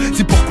l'intérieur.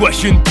 C'est pourquoi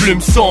j'ai une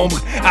plume sombre.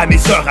 À mes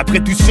heures,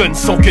 après tout ce ne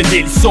sont que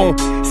des leçons.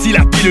 Si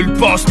la pilule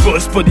passe pas,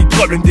 c'est pas des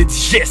problèmes de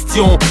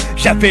digestion.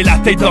 J'avais la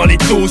tête dans les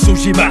tosses,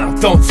 j'ai mal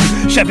entendu.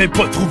 J'avais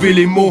pas trouvé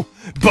les mots.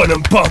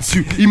 Bonhomme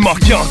pendu, il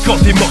manquait encore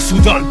des morceaux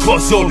dans le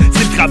puzzle.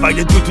 C'est le travail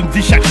de toute une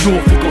vie chaque jour,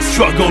 faut qu'on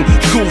struggle.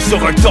 Je cours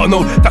sur un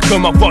tunnel, par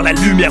comment voir la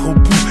lumière au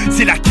bout.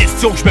 C'est la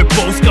question que je me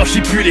pose quand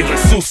j'ai plus les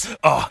ressources.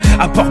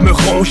 À part me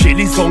ronger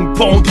les ongles,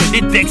 pondre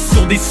les textes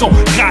sur des sons,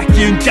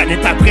 craquer une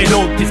canette après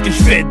l'autre, qu'est-ce que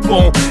je fais de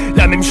bon?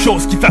 La même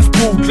chose qui fasse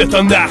boucle, le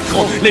tonnerre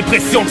gronde.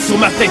 L'impression que sur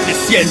ma tête le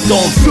ciel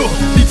tombe.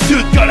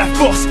 L'habitude quand la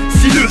force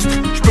s'illustre.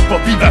 Je peux pas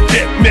vivre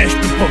avec, mais je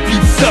peux pas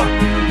vivre ça.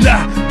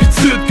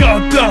 L'habitude quand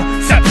le temps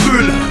ça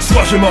brûle.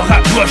 Soit je m'en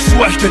rapproche,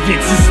 soit je deviens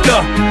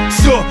distant.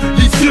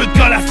 Solitude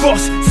quand la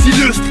force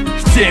s'illustre.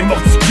 J'tiens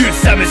mordicule,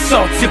 ça me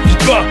sentir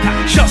vivant.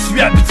 J'en suis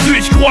habitué,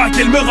 je crois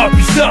qu'elle me rend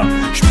puissant.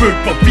 Je peux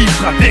pas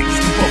vivre avec,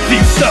 je peux pas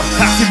vivre ça.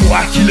 C'est moi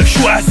qui l'ai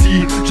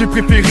choisi. J'ai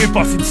préféré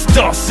passer du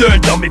temps seul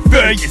dans mes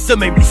feuilles, et ça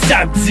même les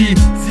samedis.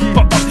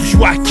 Pendant que je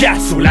joue à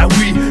 4 sur la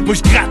Wii, moi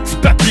je gratte du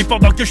papier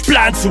pendant que je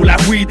plane sur la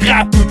weed.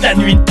 Rap toute la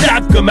nuit, une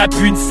table comme à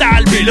une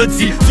sale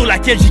mélodie sur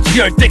laquelle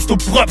j'écris un texte au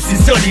propre,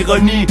 c'est ça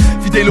l'ironie.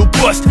 Fidèle au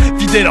poste,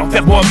 fidèle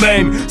envers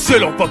moi-même.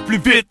 Seul on va plus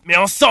vite, mais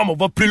ensemble on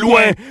va plus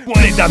loin.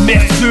 Plein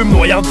d'amertume,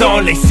 noyant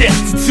dans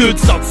l'incertitude.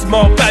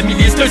 Sentiments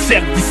familiers, c'est un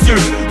cercle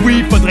vicieux.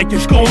 Oui, faudrait que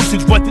je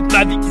consulte, je vois toute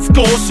ma vie qui se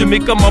consume. Mais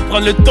comment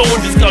prendre le ton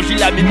juste quand j'ai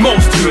la mine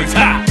monstrueuse?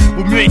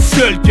 Vaut mieux être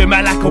seul que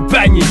mal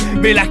accompagné.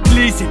 Mais la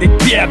clé c'est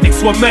d'être bien avec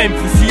soi-même,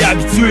 faut s'y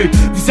habituer.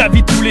 Vous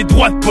avez tous les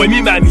droits de pas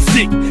aimer ma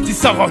musique. C'est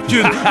sans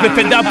rancune, le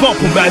fait d'abord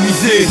pour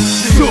m'amuser.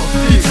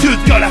 Solitude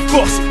quand la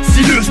force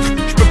s'illustre.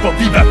 Je peux pas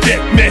vivre avec,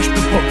 mais je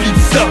peux pas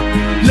vivre ça.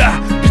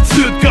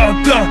 L'habitude quand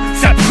le temps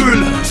ça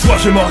brûle. Soit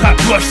je m'en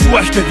rapproche,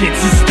 soit je deviens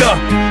distant.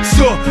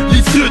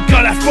 Solitude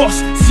quand la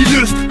force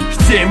s'illustre.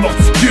 J'tiens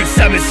mordicule,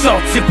 ça me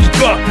sentir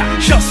vivant.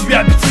 J'en suis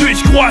habitué,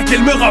 je crois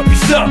qu'elle me rend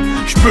puissant.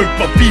 Je peux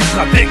pas vivre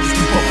avec, je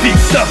peux pas vivre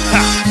ça.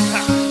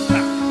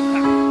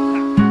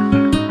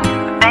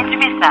 Fin du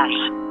message.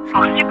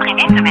 Pour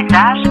supprimer ce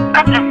message,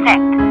 faites le 7.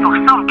 Pour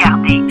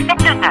sauvegarder,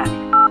 faites le 9.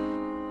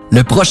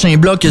 Le prochain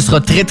bloc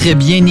sera très très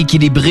bien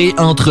équilibré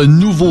entre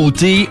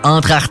nouveautés,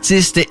 entre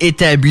artistes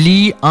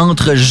établis,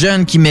 entre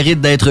jeunes qui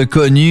méritent d'être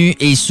connus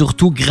et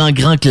surtout grand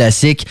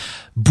classiques.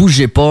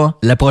 Bougez pas,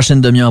 la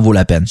prochaine demi-heure vaut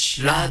la peine.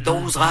 La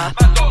dose rap.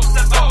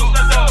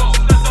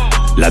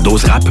 La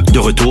dose rap, de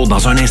retour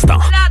dans un instant.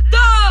 La dose!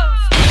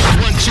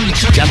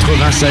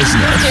 96.9.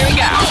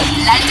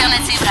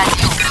 L'alternative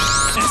radio.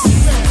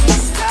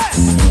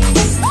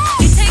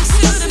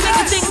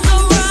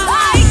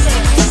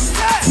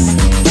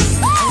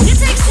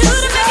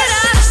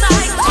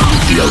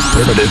 The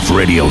Alternative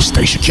Radio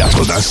Station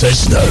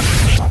 96.9.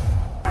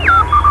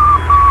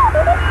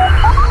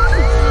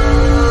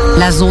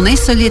 La Zone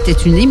Insolite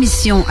est une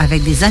émission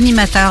avec des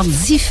animateurs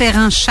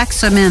différents chaque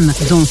semaine,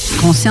 dont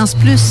Conscience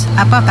Plus,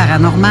 Appât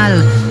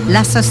Paranormal,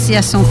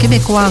 l'Association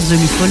québécoise de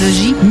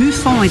l'ufologie,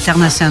 MUFON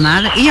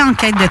International et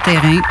Enquête de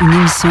terrain, une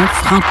émission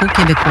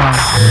franco-québécoise.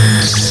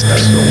 La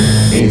Zone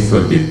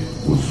Insolite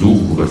vous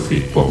ouvre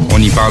ses portes.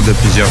 On y parle de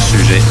plusieurs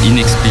sujets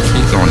inexpliqués,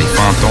 dont les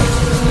fantômes,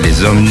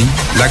 les ovnis,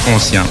 la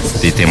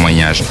conscience, des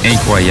témoignages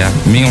incroyables,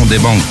 mais on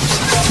débonde aussi.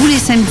 Tous les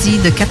samedis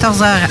de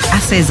 14h à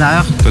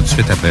 16h. Tout de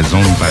suite après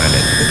Zone Parallèle.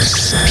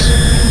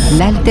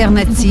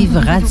 L'alternative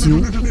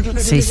radio,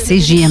 c'est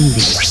CJMD.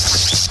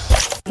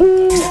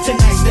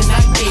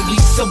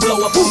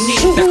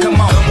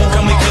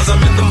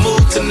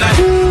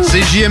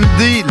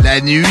 CJMD,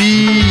 la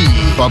nuit,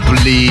 pop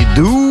les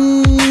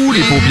doux,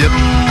 les paupiètes.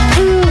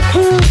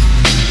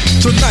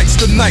 Tonight's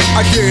the night,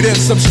 I get in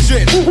some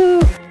shit.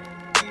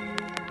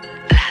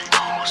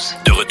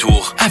 De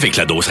retour avec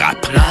la dose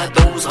rap. La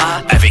dose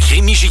rap. Avec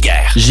Rémi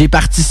Giguère. J'ai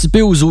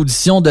participé aux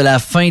auditions de la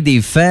fin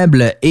des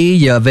faibles et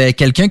il y avait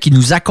quelqu'un qui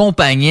nous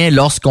accompagnait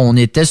lorsqu'on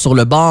était sur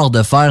le bord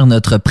de faire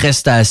notre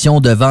prestation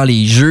devant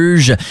les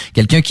juges.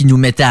 Quelqu'un qui nous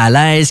mettait à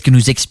l'aise, qui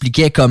nous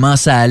expliquait comment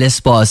ça allait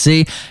se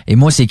passer. Et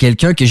moi, c'est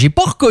quelqu'un que j'ai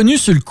pas reconnu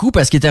sur le coup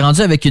parce qu'il était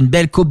rendu avec une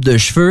belle coupe de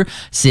cheveux.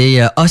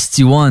 C'est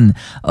Hosty One.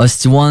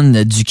 Hosty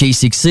One du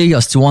K6C.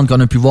 Hosty One qu'on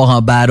a pu voir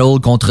en battle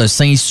contre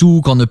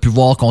Saint-Sou, qu'on a pu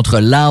voir contre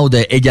Loud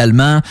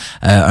également.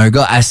 Un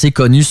gars assez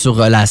connu sur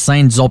la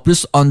scène, disons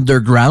plus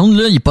underground,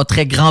 là. Il est pas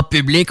très grand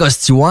public,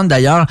 Hosty One.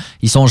 D'ailleurs,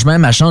 ils songent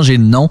même à changer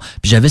de nom.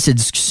 Puis j'avais cette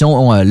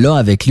discussion-là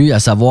avec lui, à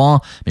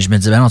savoir, mais je me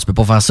disais, ben non, tu peux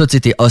pas faire ça, tu sais,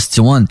 t'es Hosty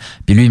One.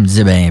 Puis lui, il me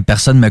disait, ben,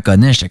 personne me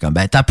connaît. J'étais comme,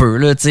 ben, t'as peu,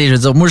 là, tu sais. Je veux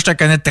dire, moi, je te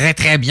connais très,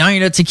 très bien,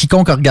 là, tu sais,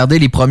 quiconque a regardé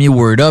les premiers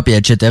Word Up et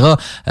etc.,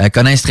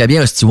 connaissent très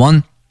bien Hosty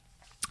One.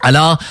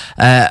 Alors,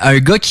 un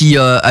gars qui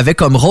avait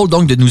comme rôle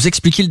donc de nous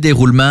expliquer le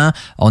déroulement.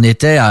 On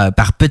était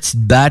par petites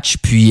batch,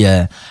 puis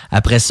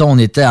après ça, on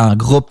était en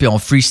groupe, puis on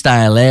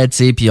freestylait, tu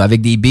sais, puis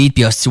avec des beats,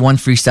 puis Hosty One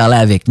freestylait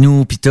avec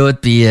nous, puis tout.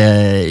 Puis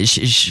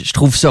je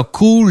trouve ça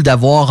cool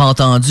d'avoir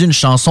entendu une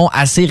chanson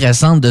assez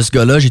récente de ce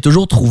gars-là. J'ai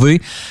toujours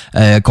trouvé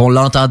qu'on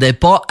l'entendait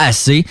pas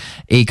assez.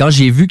 Et quand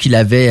j'ai vu qu'il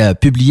avait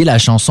publié la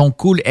chanson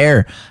Cool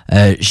Air,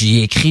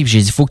 j'ai écrit,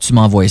 j'ai dit, faut que tu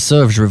m'envoies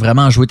ça. Je veux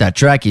vraiment jouer ta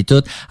track et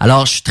tout.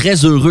 Alors, je suis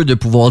très heureux de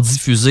pouvoir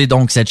diffuser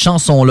donc cette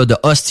chanson-là de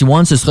Hosty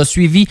One. Ce sera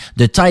suivi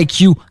de Ty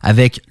Q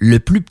avec le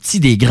plus petit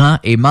des grands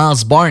et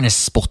Miles Barnes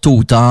pour tôt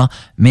ou tard.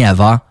 Mais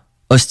avant,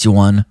 Hosty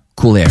One,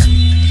 Cool Air.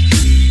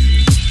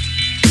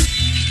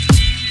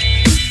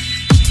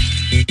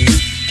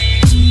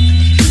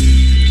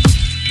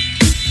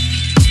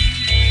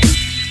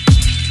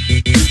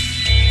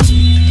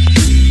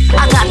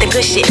 I got the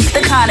good shit,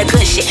 the kind of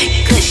good shit,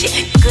 good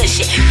shit, good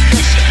shit, good shit.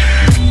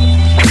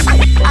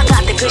 I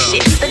got the good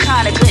shit, the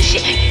kind of good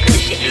shit, good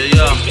shit.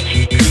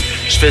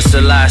 J'fais ce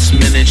last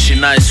minute, she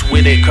nice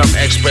with it. Comme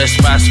express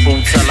fast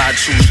food, till I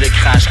choose le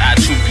crash. I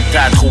choose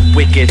putain trop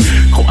wicked.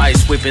 Gros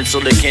ice whipping sur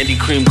le candy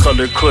cream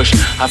color kush.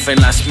 À fin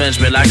de la semaine,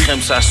 j'mets la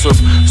crème sa soupe.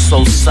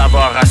 Sauce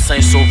saveur à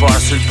Saint-Sauveur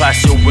sur le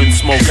patio. Wind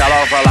smoke,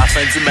 alors vers la fin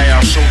du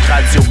meilleur show de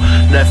radio.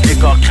 9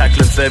 écarts craque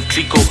le veuve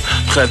clico.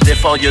 Preuve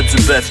d'effort, y'a du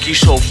bœuf qui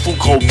chauffe. Fou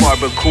gros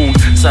barbecue.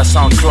 Ça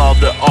sent clair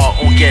dehors,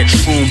 on get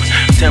shroom.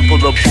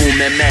 Temple of boom,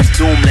 MF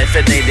doom,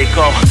 l'effet d'un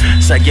décor.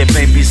 Ça guette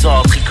bien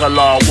bizarre,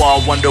 tricolore.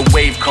 Wall, wonder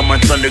wave comme un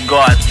Thunder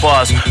God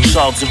boss.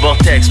 J'sors du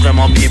vortex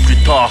vraiment bien plus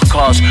tard.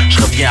 Cause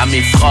j'reviens à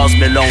mes phrases,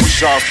 mais là on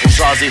jase pour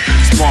jaser.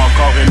 C'est pas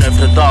encore une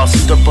œuvre d'art si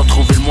t'as pas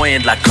trouvé le moyen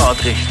de la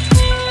cadrer.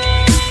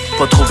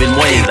 Pas trouvé le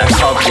moyen de la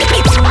cadrer.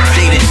 Day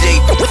to day,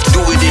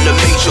 do it in a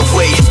major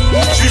way.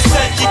 J'suis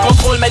seul qui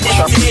contrôle ma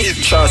destinée.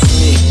 Trust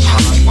me,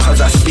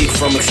 cause I speak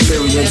from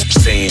experience.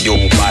 Saying your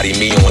body,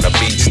 me on the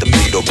beats, the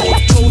beat of both.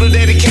 Total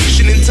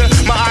dedication into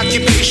my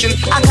occupation.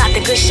 I got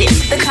the good shit,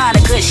 the kind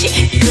of good shit,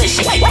 good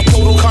shit.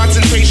 Total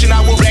concentration,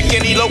 I will wreck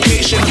any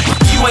location.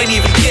 You ain't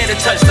even care to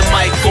touch the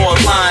mic for a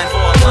line.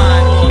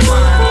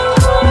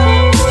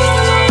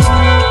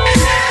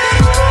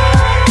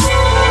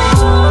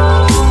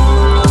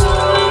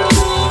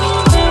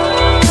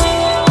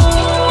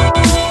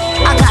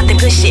 I got the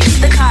good shit,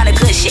 the kind of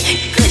good shit,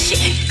 good shit,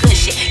 good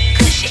shit,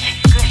 good shit,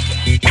 good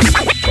shit.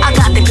 I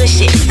got the good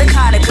shit, the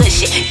kind of good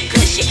shit,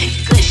 good shit,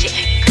 good shit,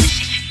 good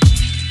shit.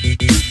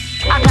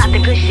 I got the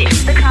good shit,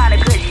 the kind of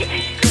good shit,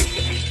 good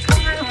shit.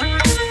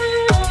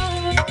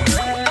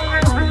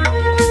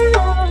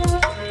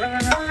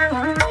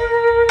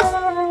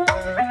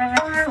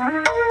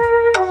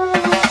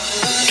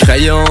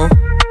 Crayon,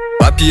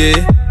 papier,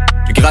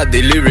 je gratte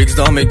des lyrics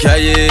dans mes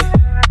cahiers.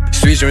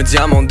 Suis-je un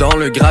diamant dans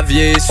le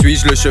gravier?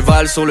 Suis-je le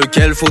cheval sur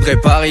lequel faudrait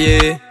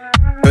parier?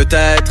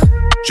 Peut-être,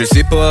 je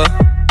sais pas.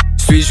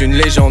 Suis-je une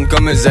légende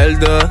comme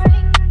Zelda?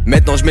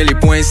 Maintenant je mets les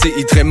points, c'est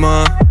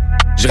Itrema.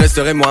 Je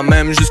resterai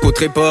moi-même jusqu'au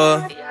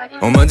trépas.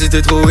 On m'a dit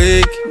t'es trop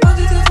ric,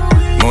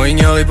 m'ont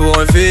ignoré pour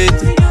un feat.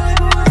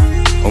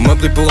 On m'a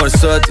pris pour un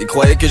sot, ils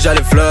croyaient que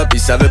j'allais flop. Ils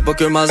savaient pas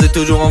que Mars est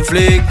toujours en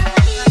flic.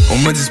 On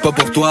m'a dit c'est pas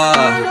pour toi,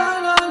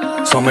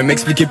 sans même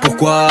expliquer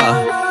pourquoi.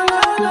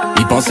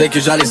 Ils pensent pensaient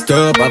que j'allais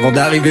stop avant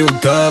d'arriver au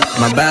top.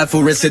 Ma bad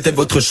forest c'était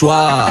votre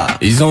choix.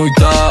 Ils ont eu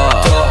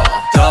tort.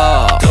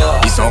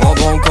 Ils s'en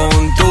rendront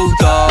compte tôt ou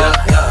tard.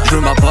 Je veux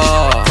ma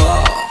part.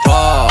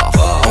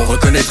 On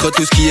reconnaîtra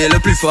tout ce qui est le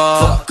plus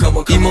fort.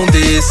 Ils m'ont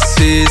dis.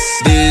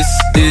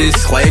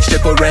 Croyais que j'étais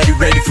pas ready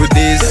for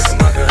this.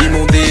 Ils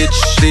m'ont ditch.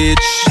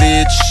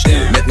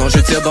 Maintenant je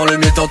tire dans le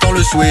mille, t'entends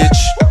le switch.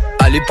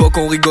 À l'époque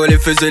on rigolait,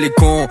 faisait les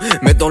cons.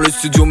 Maintenant le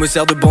studio me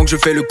sert de banque, je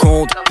fais le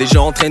compte.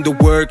 Déjà en train de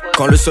work,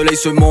 quand le soleil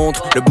se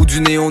montre. Le bout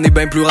du nez on est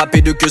bien plus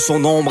rapide que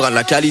son ombre.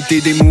 La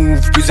qualité des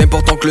moves, plus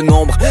important que le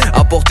nombre.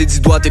 À portée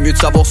 10 doigts, t'es mieux de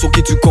savoir sur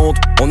qui tu comptes.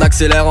 On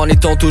accélère en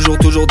étant toujours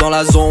dans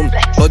la zone.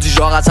 Pas du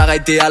genre à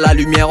s'arrêter à la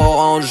lumière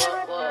orange.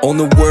 On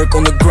a work,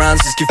 on a grind,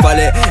 c'est ce qu'il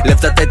fallait. Lève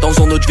ta tête en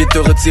zone haute, je vais te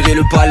retirer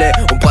le palais.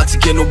 On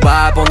pratiquait nos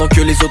bas pendant que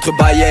les autres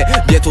baillaient.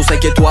 Bientôt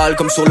 5 étoiles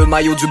comme sur le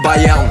maillot du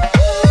Bayern.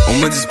 On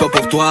me dit c'est pas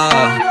pour toi,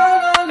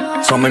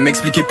 sans même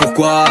expliquer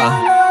pourquoi.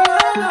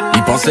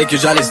 Ils pensaient que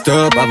j'allais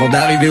stop avant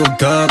d'arriver au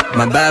top.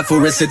 Ma bad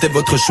forest c'était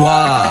votre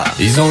choix.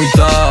 Ils ont eu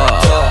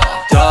tort.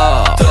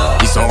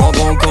 Ils s'en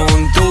rendront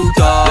compte tôt ou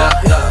tard.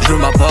 Je veux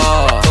ma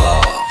part.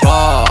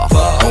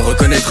 On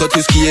reconnaîtra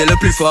tout ce qui est le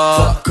plus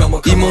fort.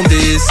 Ils m'ont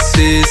dis.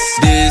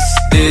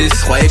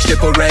 Croyais que j'étais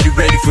pas ready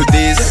for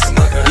this.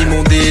 Ils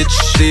m'ont ditch.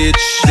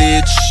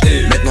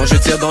 Maintenant je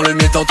tire dans le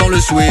mille, t'entends le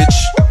switch.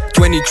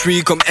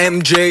 23 comme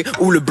MJ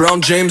ou le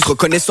Brown James,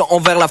 reconnaissant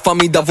envers la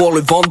famille d'avoir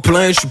le ventre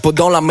plein. Je suis pas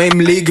dans la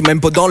même ligue, même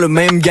pas dans le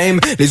même game.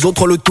 Les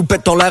autres ont le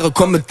toupette en l'air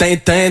comme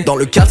Tintin. Dans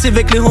le quartier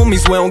avec les homies,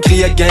 ouais on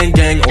criait gang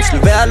gang. On se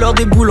levait à l'heure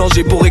des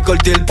boulangers pour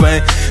récolter le pain.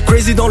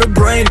 Crazy dans le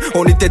brain,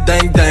 on était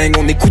dingue.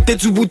 On écoutait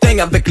du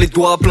bouteille avec les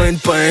doigts pleins de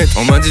pain.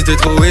 On m'a dit t'es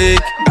trop weak,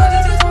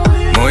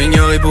 m'ont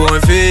ignoré pour un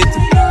feat.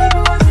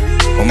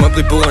 On m'a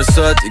pris pour un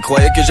sot, ils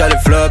croyaient que j'allais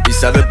flop. Ils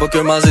savaient pas que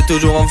Mars est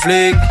toujours en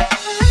flic.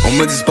 On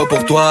me dit c'est pas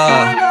pour toi,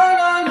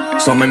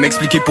 sans même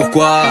expliquer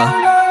pourquoi.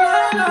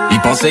 Ils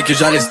pensaient que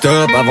j'allais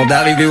stop avant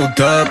d'arriver au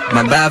top.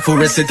 Ma bad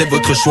forest c'était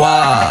votre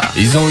choix.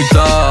 Ils ont eu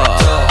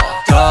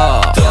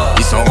tort.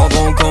 Ils s'en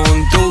rendront compte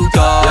tôt ou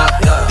tard.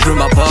 Je veux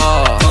ma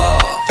part.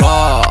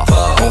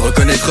 On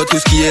reconnaîtra tout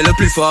ce qui est le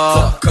plus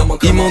fort.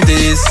 Ils m'ont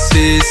dis.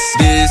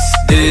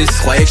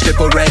 Croyais que j'étais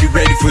pas ready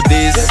for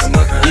this.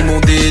 Ils m'ont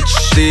ditch.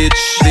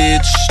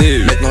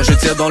 Maintenant je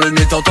tire dans le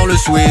mille, t'entends le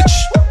switch.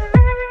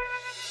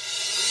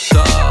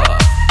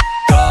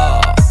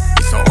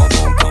 Ils s'en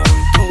rendront compte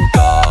tôt ou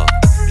tard.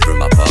 Je veux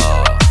ma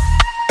part.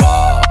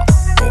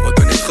 On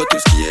reconnaîtra tout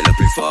ce qui est le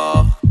plus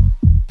fort.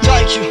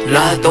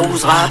 La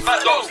dose rap.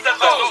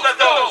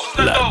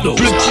 La dose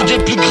plus petit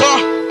des plus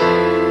grands.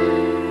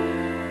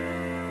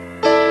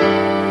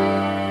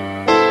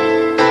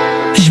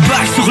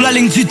 Sur la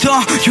ligne du temps,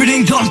 je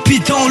ligne dans le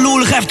piton. L'eau,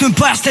 le rêve d'un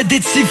père, c'était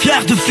d'être si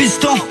fier de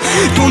fiston.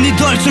 Ton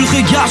idole, tu le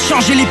regardes,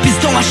 changer les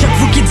pistons. À chaque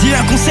fois qu'il dit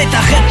un conseil,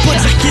 t'arrêtes pas de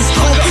dire qu'il se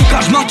trompe.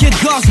 Quand je manquais de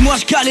gaz, moi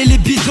je calais les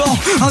bidons.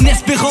 En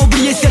espérant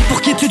oublier celle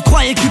pour qui tu te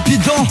croyais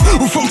Cupidon.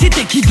 Au fond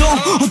t'étais qui donc,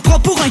 on te prend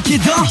pour un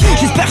guidon.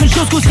 J'espère une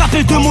chose qu'on se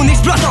rappelle de mon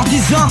exploit dans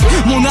 10 ans.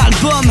 Mon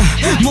album,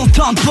 mon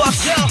temps de boss.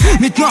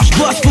 Maintenant je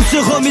bosse pour se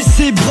remettre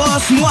ses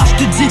brosses. Moi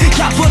je te dis,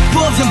 capote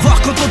pas, viens me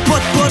voir quand ton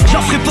pote.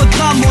 J'en ferai pas de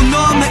drame, mon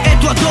homme,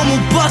 aide-toi dans mon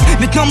boss.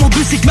 Maintenant mon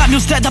but c'est que Mario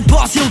t'aide à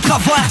passer au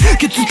travers.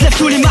 Que tu te lèves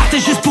tous les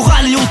matins juste pour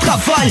aller au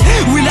travail.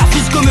 Oui la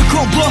vie c'est comme un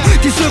combat,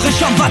 t'es sur un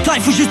champ de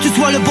bataille. Faut juste que tu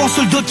sois le bon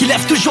soldat qui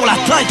lève toujours la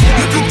tête.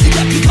 Le plus petit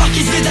gars plus grand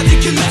qui se vide avec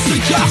une main sur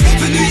le cœur.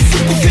 Venu ici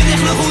pour finir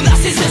le rôle à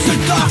ses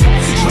insulteurs.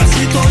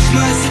 Choisis ton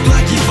chemin, c'est toi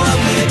qui vas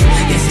mener.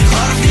 Et c'est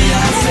rare qu'il y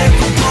a assez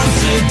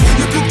compensé.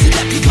 Le plus petit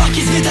gars plus grand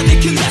qui se vide avec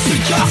une main sur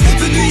le cœur.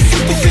 Venu ici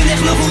pour finir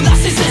le rôle à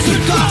ses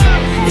insulteurs.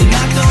 Ils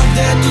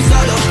m'attendaient tous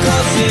à leur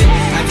corset,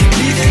 avec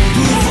l'idée de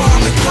pouvoir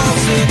me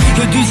creuser.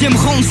 Le deuxième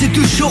round c'est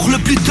toujours le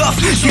plus tough.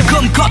 C'est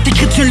comme quand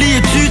t'écris tu lis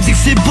et tu dis que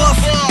c'est bof.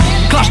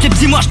 Quand j'étais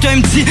petit moi j'étais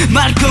un petit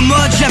mal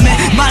commode. Jamais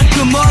mal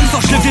commode, faut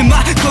que je levais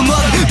ma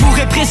commode pour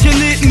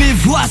impressionner mes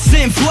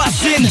voisins.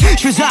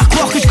 Je faisais à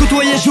croire que je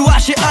côtoyais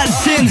Joach et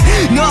Alcine.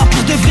 Non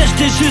pour de vrai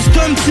j'étais juste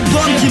un petit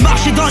bonhomme qui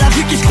marchait dans la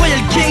rue, qui se croyait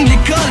le king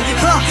l'école.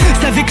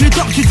 C'est avec le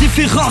temps que tu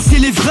différencies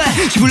les vrais.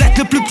 Je voulais être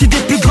le plus petit des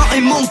plus grands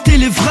et monter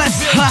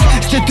l'Everest.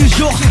 C'était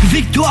toujours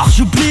victoire,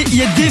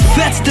 j'oubliais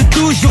défaite. C'était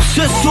toujours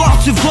ce soir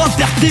tu vas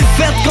faire tes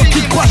fêtes. Quand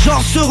tu te crois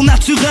genre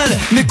surnaturel,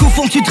 mais qu'au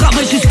fond tu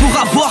travailles juste pour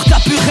avoir ta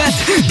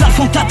purette. Dans le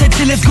fond de ta tête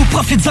c'est let's go,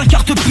 profite-en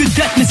car t'as plus de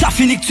dette. Mais ça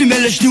finit que tu mets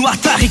le genou à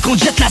terre et qu'on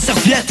te jette la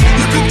serviette.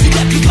 Le plus petit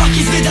gars plus grand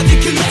qui se vide avec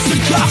une main sur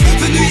le cœur.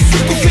 Venu ici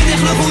pour finir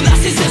le rôle à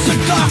ses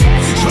insulteurs.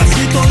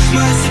 Choisis ton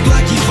chemin, c'est toi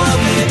qui vas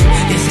mener.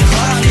 Et c'est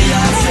rare et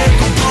assez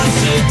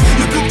compensé.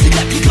 Le plus petit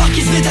gars plus grand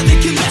qui se vide avec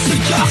une main sur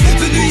le cœur.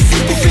 Venu ici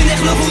pour finir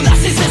le rôle à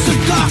ses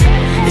insulteurs.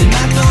 Ils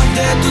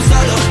m'attendaient tous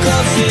à leur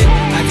corset,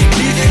 avec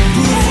l'idée de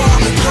pouvoir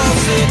me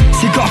creuser.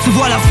 C'est quand tu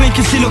vois la fin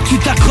que c'est là que tu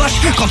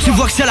t'accroches. Quand tu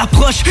vois que c'est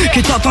l'approche, que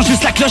t'entends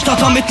juste la cloche,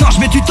 t'entends maintenant je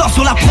mets du temps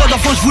sur la prod.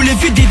 Enfant je voulais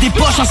vider des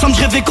poches, ensemble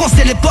je rêvais qu'on se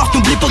téléporte.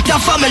 N'oublie pas que ta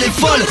femme elle est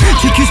folle.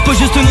 TQ c'est pas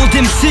juste un nom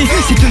d'MC,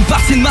 c'est une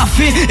partie de ma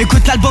fée.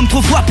 Écoute l'album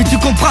 3 fois puis tu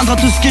comprendras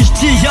tout ce que je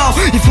dis. Yo,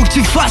 il faut que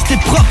tu fasses tes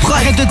propres.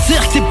 Arrête de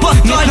dire que t'es pas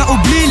toi. Maintenant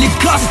oublie les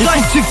classes. Il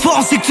faut que tu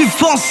fonces et que tu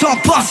fonces sans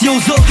penser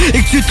aux autres.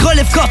 Et que tu te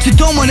relèves quand tu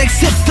tombes en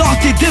acceptant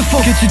tes défauts.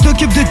 Que tu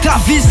t'occupes de ta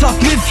vie sans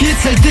te méfier de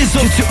celle des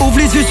autres. Que tu ouvres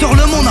les yeux sur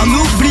le monde en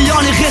oubliant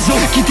les réseaux.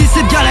 Quitter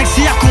cette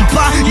galaxie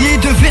accompagnée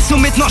de vaisseaux.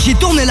 Maintenant j'ai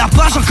tourné la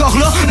page encore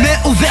là. Mais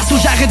au verso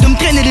j'arrête de me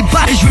traîner les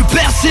balles. Et je veux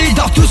percer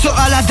dans tout ça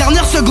à la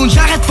dernière seconde.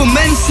 J'arrête pas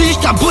même si je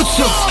t'aboute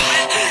ça.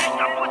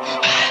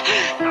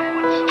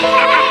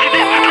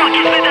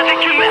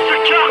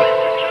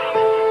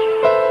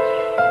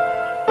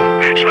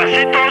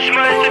 Choisis ton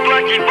chemin, c'est toi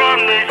qui vas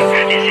mener.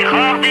 Les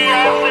erreurs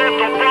d'hier, c'est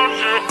ton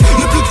passé.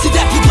 Le plus petit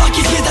des plus grands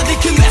qui vient avec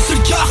une mère sur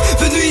le cœur.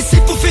 Venu ici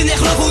pour finir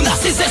leur honneur,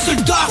 ses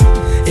insulteurs.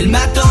 Ils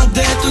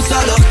m'attendaient tous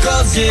à leur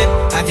casier,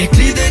 avec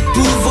l'idée de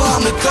pouvoir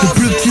me casser. Le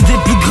plus petit des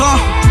plus grands.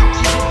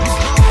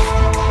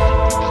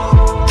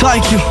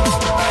 Thank you.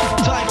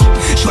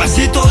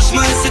 Choisis ton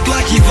chemin, c'est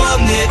toi qui vas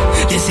mener.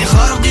 Les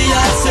erreurs d'hier,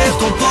 c'est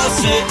ton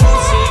passé.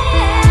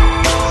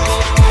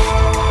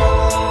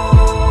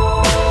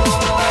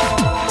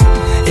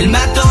 Ils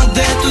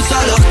m'attendaient tous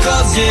à leur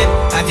casier,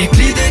 avec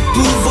l'idée de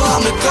pouvoir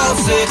me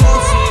casser.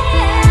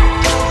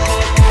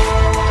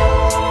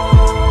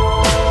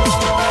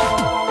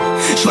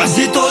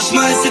 Choisis ton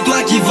chemin, c'est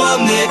toi qui vas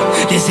mener.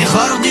 Les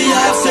erreurs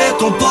d'hier, c'est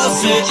ton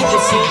passé.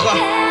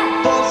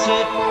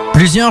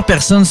 Plusieurs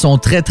personnes sont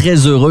très,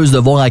 très heureuses de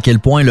voir à quel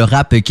point le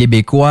rap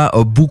québécois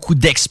a beaucoup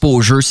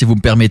d'exposure, si vous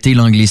me permettez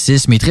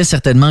l'anglicisme, et très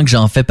certainement que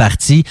j'en fais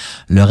partie.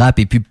 Le rap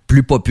est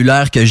plus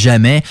populaire que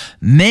jamais,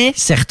 mais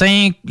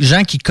certains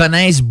gens qui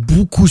connaissent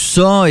beaucoup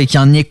ça et qui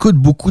en écoutent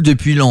beaucoup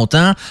depuis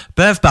longtemps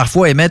peuvent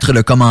parfois émettre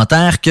le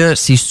commentaire que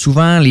c'est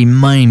souvent les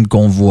mêmes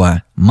qu'on voit.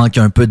 Manque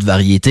un peu de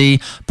variété,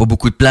 pas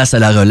beaucoup de place à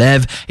la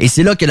relève, et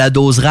c'est là que la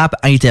dose rap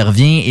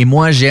intervient. Et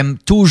moi, j'aime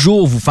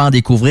toujours vous faire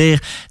découvrir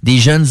des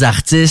jeunes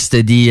artistes,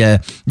 des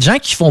gens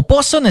qui font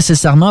pas ça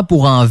nécessairement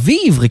pour en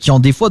vivre, qui ont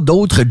des fois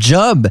d'autres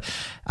jobs.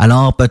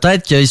 Alors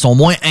peut-être qu'ils sont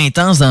moins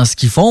intenses dans ce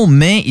qu'ils font,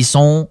 mais ils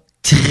sont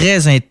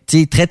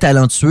très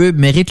talentueux,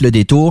 méritent le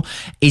détour.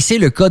 Et c'est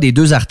le cas des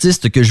deux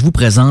artistes que je vous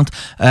présente.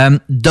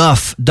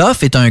 Duff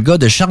est un gars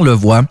de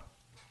Charlevoix,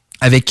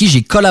 avec qui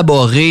j'ai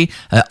collaboré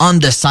on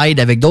the side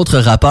avec d'autres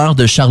rappeurs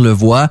de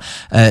Charlevoix.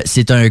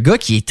 C'est un gars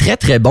qui est très,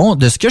 très bon.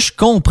 De ce que je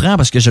comprends,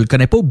 parce que je le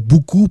connais pas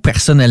beaucoup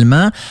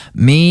personnellement,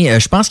 mais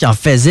je pense qu'il en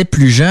faisait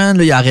plus jeune.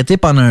 Là, il a arrêté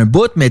pendant un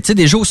bout, mais tu sais,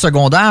 déjà au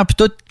secondaire, puis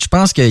tout, je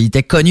pense qu'il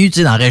était connu, tu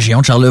sais, dans la région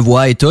de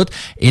Charlevoix et tout.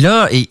 Et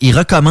là, il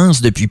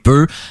recommence depuis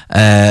peu.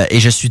 Et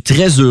je suis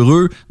très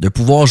heureux de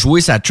pouvoir jouer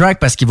sa track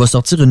parce qu'il va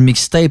sortir une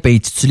mixtape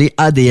intitulée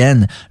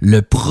ADN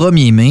le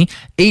 1er mai.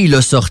 Et il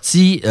a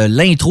sorti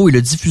l'intro, il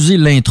a diffusé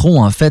l'intro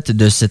en fait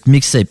de cette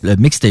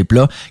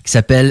mixtape-là qui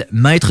s'appelle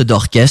Maître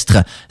d'orchestre.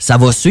 Ça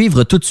va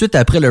suivre tout de suite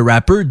après le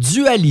rappeur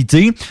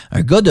Dualité,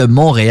 un gars de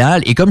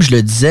Montréal. Et comme je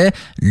le disais,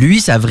 lui,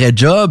 sa vraie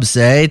job,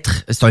 c'est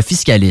un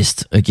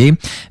fiscaliste, OK?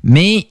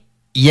 Mais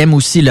il aime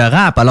aussi le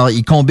rap, alors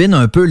il combine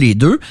un peu les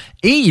deux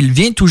et il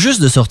vient tout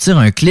juste de sortir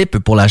un clip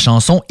pour la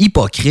chanson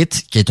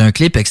Hypocrite, qui est un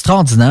clip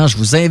extraordinaire. Je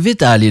vous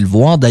invite à aller le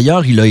voir.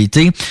 D'ailleurs, il a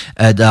été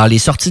dans les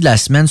sorties de la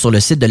semaine sur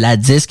le site de La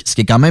Disque, ce qui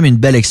est quand même une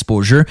belle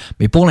exposure.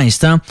 Mais pour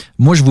l'instant,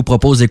 moi, je vous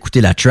propose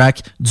d'écouter la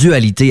track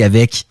Dualité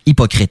avec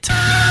Hypocrite.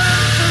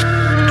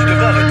 Tu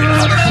devrais arrêter le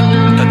rap.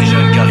 T'as déjà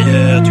une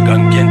carrière, tu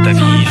gagnes bien ta vie.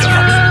 Le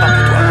rap, c'est pas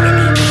pour toi, mon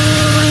ami.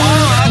 Oh,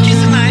 ok,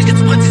 c'est nice que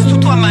tu produises tout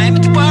toi-même.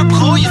 T'es pas un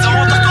pro, ils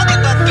ont autour des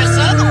bonnes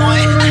personnes,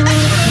 ouais.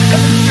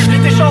 Tu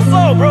publies tes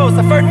chansons, bro,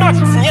 ça fait un an que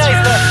tu niaises,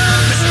 là.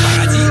 Mais c'est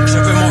paradis, je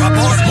veux mon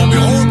rapport sur mon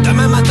bureau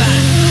demain matin.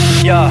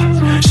 Yeah.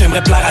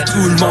 J'aimerais plaire à tout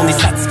le monde et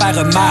satisfaire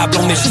ma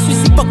blonde, mais je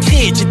suis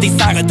hypocrite, j'ai des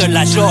airs de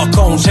la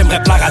Joconde.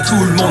 J'aimerais plaire à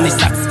tout le monde et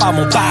satisfaire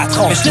mon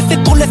patron, mais je le fais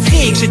pour le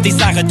fric, j'ai des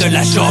airs de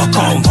la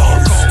Joconde.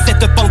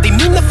 Cette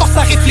pandémie me force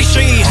à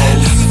réfléchir.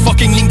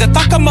 Fucking ligne de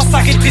temps commence à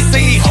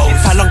rétrécir.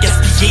 Talent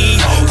gaspillé,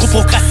 trop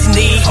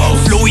procrastiné,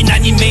 flow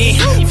inanimé,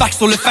 vague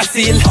sur le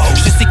facile.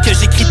 Je sais que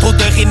j'écris trop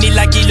de rimes et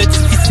laguer le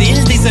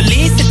difficile.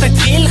 Désolé, c'est un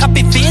thrill,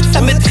 rapper vite,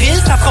 ça me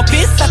drille, ça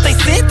frappisse, ça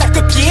t'incite à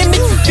copier, mais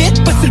tu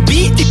fit, pas sur le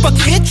beat,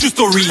 hypocrite, juste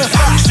au read.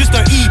 Juste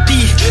un EP,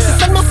 si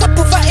seulement ça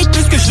pouvait être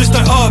plus que juste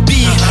un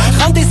hobby.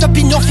 Rendre des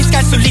opinions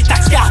fiscales sur les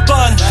taxes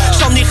carbone.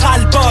 J'en ai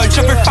ras-le-bol,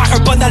 je veux faire un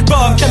bon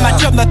album. Que ma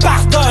job me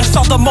pardonne, je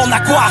sors de mon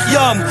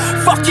aquarium.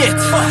 Fuck it,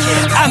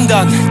 I'm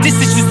done, this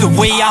is just the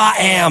way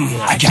I am.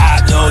 I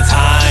got no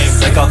time,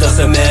 50 heures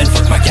semaine,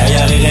 fuck ma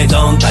carrière est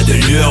redonde. Pas de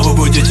lueur au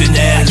bout du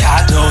tunnel, I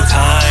got no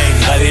time.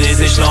 Graver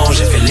les échelons,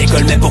 j'ai fait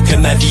l'école mais pour que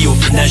ma vie au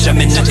final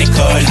jamais ne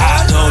décolle. I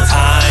got no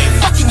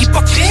time, fucking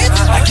hypocrite,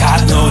 I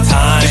got no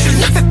time. Je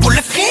le fais pour le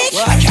fric,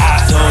 I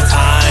got no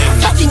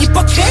time. Fucking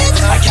hypocrite,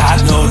 I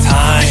got no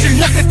time. Je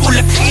le fais pour le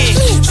fric,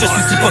 je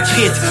suis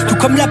hypocrite. Tout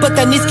comme la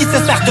botaniste qui se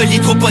sert de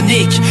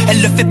l'hydroponique.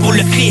 Elle le fait pour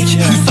le fric,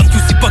 nous sommes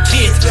tous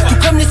hypocrites. Tout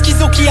comme les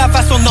schizos qui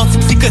avalent son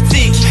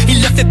antipsychotique.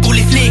 Il le fait pour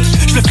les flics,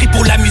 je le ferai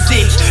pour la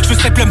musique. Je veux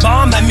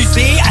simplement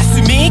m'amuser,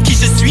 assumer qui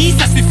je suis.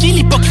 Ça suffit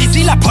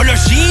l'hypocrisie,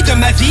 l'apologie de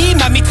ma vie.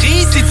 Ma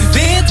maîtrise c'est du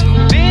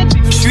vide.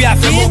 Je suis à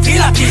monter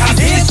la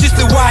pyramide. C'est juste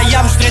who I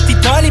am, je serais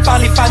idolé par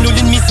les fans ou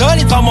l'une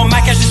m'isolée devant mon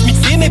Mac à juste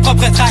mixer mes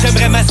propres tracks.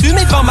 J'aimerais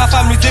m'assumer devant ma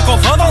femme, lui dire qu'on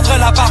va vendre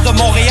la part de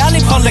Montréal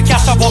et prendre le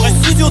cash, avoir un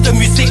studio de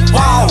musique.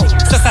 Wow,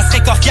 ça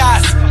serait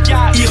coriace,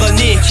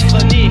 ironique.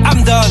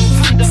 I'm done,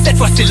 cette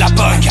fois c'est la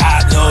bonne. I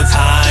got no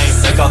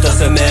time, 50 heures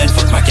semaine,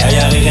 faut que ma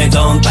carrière est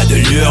redonde, pas de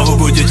lueur au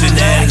bout du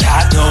tunnel. I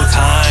got no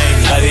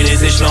time, graver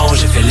les échelons,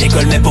 j'ai fait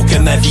l'école mais pour que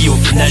ma vie au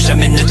final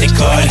jamais ne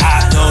décolle. I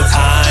got no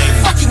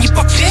time, fucking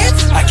hypocrite.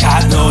 I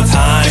got no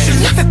time, je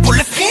le fais pour le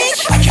fric.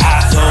 I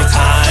got no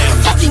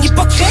time, fucking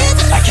hypocrite.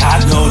 I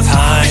got no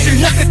time, je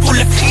le fais pour le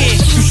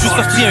fric. Toujours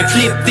sorti un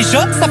clip,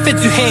 déjà ça fait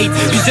du hate.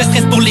 Puis je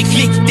stresse pour les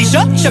clics,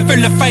 déjà je veux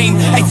le fame.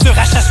 Être sur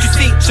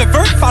HHQC, je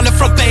veux faire le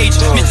front page.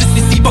 Mais je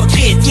suis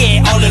hypocrite,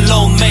 yeah, all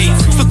alone mate.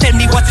 So tell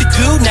me what to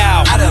do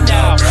now. I don't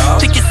know, bro.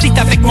 Take a seat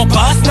avec mon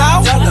boss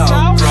now. Don't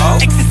know, bro.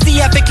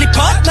 Ecstasy avec les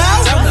potes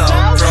now. Don't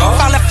know, bro.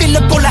 Faire la file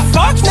pour la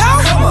fuck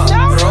now. Come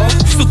on, bro.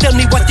 So tell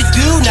me what to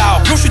do now.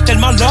 Bro, je suis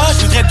tellement là,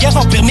 je voudrais bien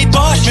remplir mes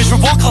poches, mais je veux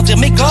voir grandir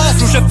mes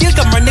gosses. Où je file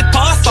comme un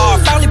imposteur,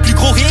 faire les plus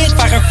gros hits,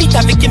 faire un feat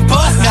avec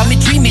Impost. Mais à mes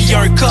dreams, il y a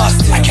un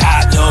cost. I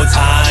got no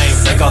time,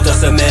 50 heures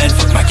semaine,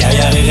 faut que ma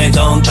carrière est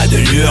redonde, pas de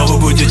lueur au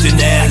bout du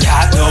tunnel. I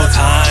got no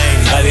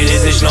time, graver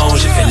les échelons,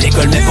 j'ai fait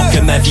l'école, mais pour que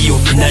ma vie au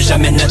final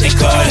jamais ne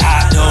décolle. I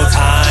got no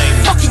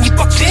time, fucking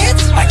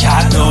hypocrite. I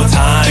got no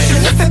time, je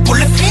le fais pour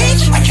le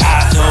fric. I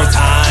got no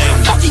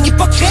time, fucking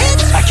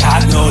hypocrite. I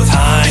got no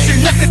time, je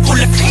le fais pour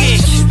le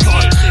fric.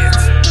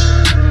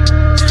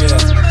 Yeah.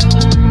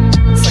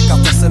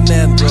 50 heures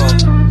semaine, bro.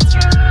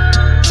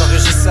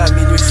 J'enregistre ça à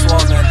minuit le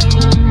soir, man.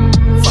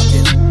 Fuck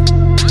it.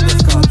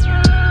 Let's go.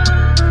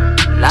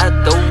 La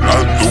dose.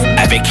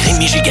 Avec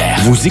Rémi Giguère.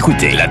 Vous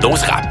écoutez La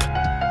Dose Rap.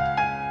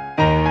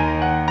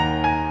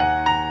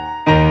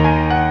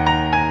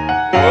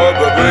 Ouais,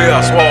 bébé,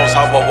 à soir, on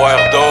s'en va voir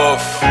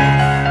Duff.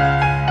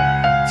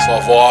 Tu vas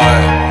voir.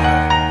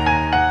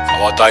 Ça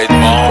va être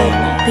bon.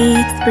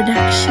 Beats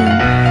Production.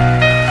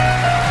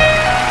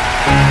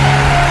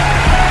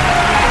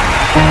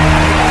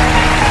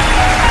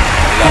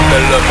 Il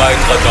appelle le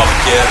maître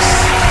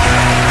d'orchestre.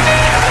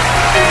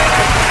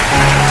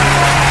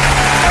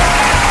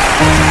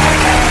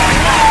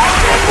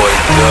 On va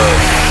être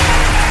Duff.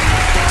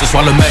 Ce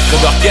soir le maître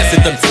d'orchestre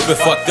est un petit peu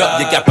fucked up.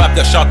 Il est capable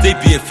de chanter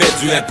puis il fait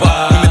du hip-hop.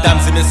 Oui, mesdames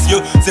et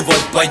messieurs, c'est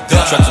votre bite d'up.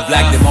 Je fais du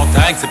black des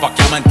montagnes, c'est pas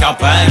carrément de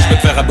campagne. Je peux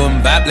te faire un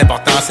boom bap,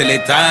 l'important c'est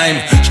les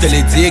times. Je te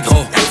l'ai dit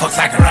gros, faut que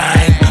ça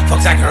grind, faut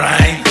que ça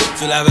grind.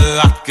 Tu la veux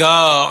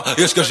hardcore,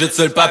 y'a ce que j'ai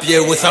sur le papier,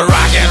 oui c'est rock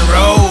and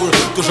roll.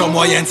 Toujours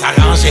moyen de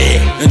s'arranger.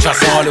 Une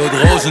chanson à l'eau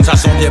de rose, une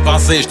chanson bien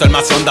pensée. Je te le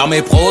mentionne dans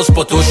mes pros,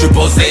 pas tout, je suis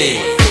posé.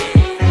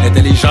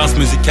 L'intelligence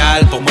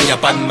musicale, pour moi y'a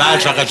pas de mal.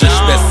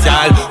 J'enregistre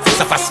spécial, faut que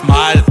ça fasse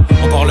mal.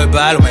 On part le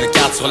bal, on met les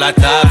cartes sur la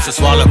table. Ce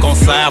soir le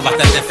concert va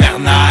être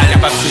infernal.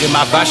 Capable de tirer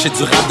ma vache, c'est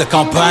du rap de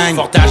campagne.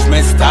 Fortage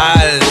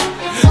m'installe.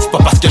 C'est pas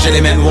parce que j'ai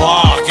les mains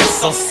noires qu'elles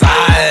sont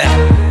sales.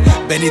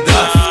 Benny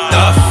Duff,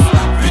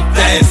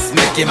 putain ce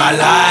mec est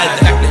malade.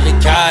 La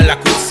cléricale, la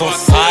coupe sont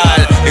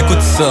sales.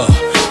 Écoute ça,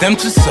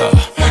 t'aimes-tu ça?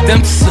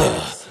 T'aimes-tu ça?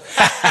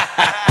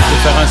 Je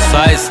vais faire un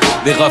 16,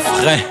 des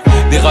refrains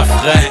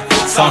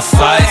sans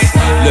cesse.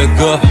 Le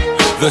gars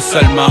veut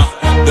seulement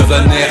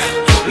devenir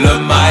le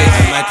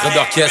maître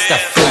d'orchestre à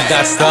fil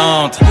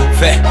d'attente.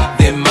 Fait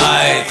des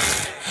maîtres,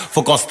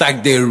 faut qu'on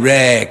stack des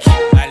recs.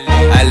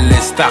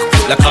 Allez start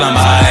la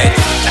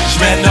chronomètre.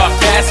 J'mets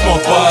l'orchestre mon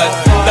pote,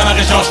 dans ma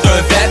région j'te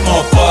vête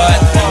mon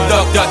pote.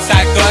 Doc ça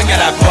cogne à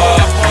la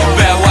porte.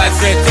 Ben ouais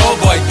c'est toi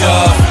boy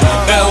Duff.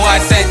 Ben ouais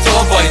c'est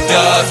toi boy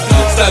Duff.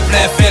 S'il te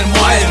plaît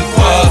file-moi une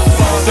puff.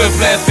 S'il te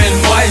plaît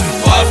file-moi une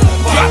puff.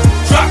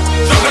 Drop,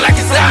 j'en la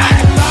guitare.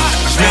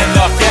 J'mets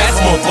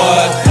l'orchestre mon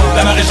pote,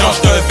 dans ma région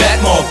j'te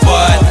vête mon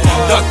pote.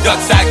 Doc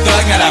ça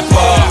cogne à la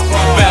porte.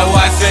 Ben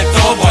ouais c'est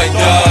toi boy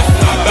Duff.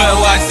 Ben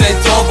ouais c'est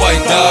toi boy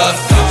Duff.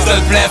 S'il te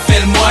plaît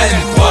file-moi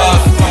une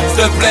puff.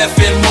 S'il te plaît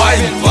file-moi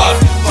une puff.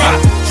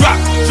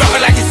 Drop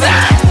la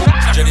guitare.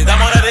 Johnny dans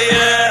mon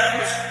ADN.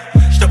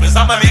 J'te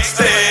présente ma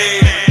mixtape.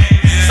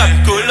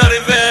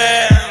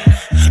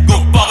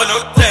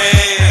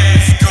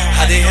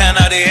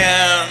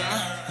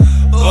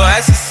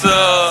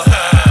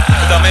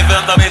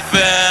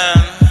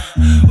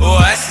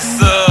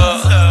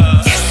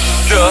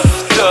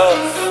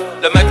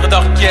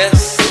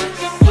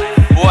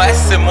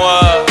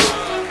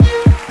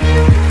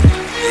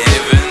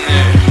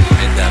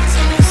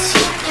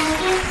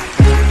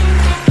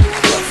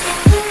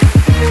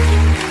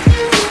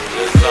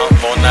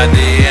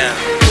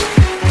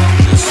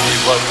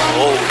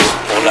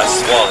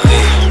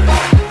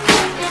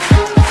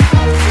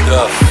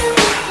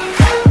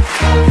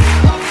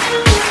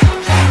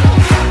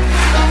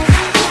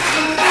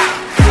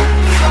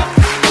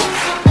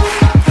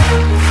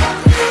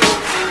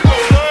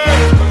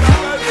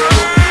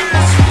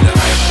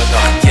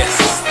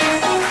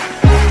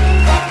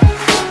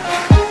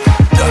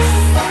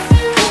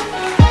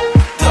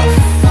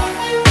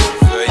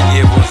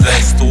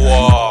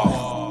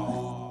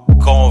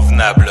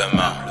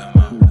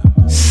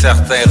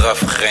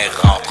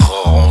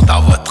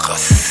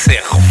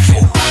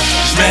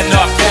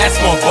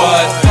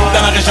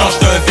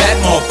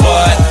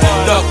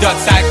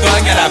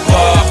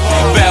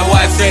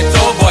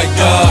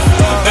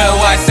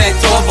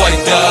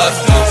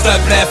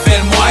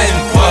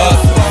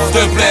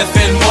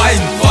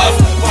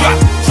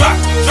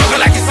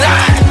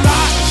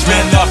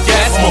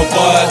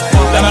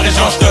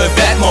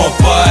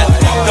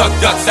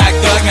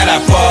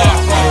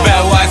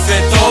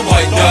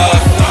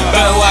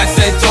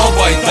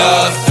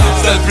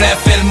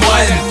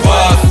 une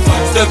prof.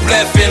 S'il te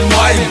plaît,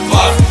 file-moi une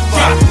prof.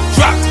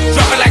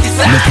 Drop la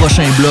guitare. Le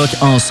prochain bloc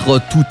en sera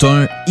tout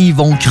un Ils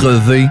vont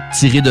crever,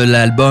 tiré de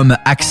l'album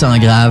Accent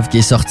grave, qui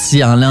est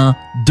sorti en l'an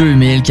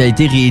 2000, qui a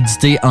été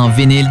réédité en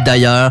vinyle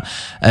d'ailleurs.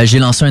 J'ai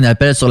lancé un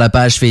appel sur la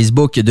page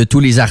Facebook de tous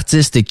les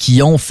artistes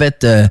qui ont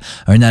fait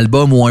un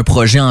album ou un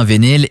projet en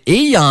vinyle, et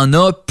il y en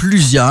a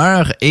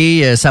plusieurs,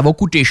 et ça va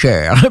coûter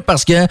cher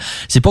parce que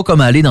c'est pas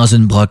comme aller dans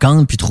une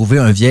brocante puis trouver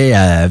un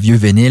vieux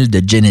vinyle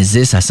de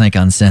Genesis à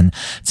 50 cents.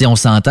 T'sais, on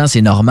s'entend,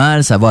 c'est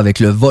normal, ça va avec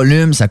le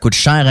volume, ça coûte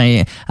cher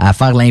à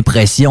faire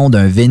l'impression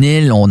d'un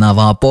vinyle, on n'en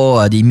vend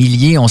pas des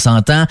milliers, on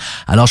s'entend.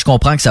 Alors je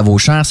comprends que ça vaut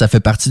cher, ça fait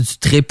partie du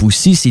trip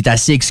aussi, c'est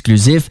assez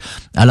exclusif.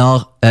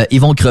 Alors,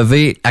 ils vont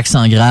crever,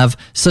 accent grave.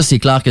 Ça, c'est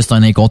clair que c'est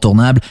un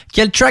incontournable.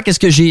 Quel track est-ce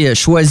que j'ai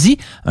choisi?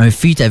 Un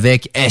feat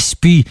avec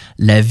SP,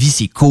 La vie,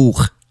 c'est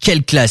court.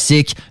 Quel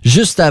classique.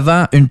 Juste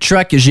avant, une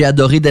track que j'ai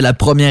adorée dès la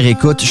première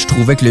écoute. Je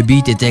trouvais que le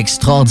beat était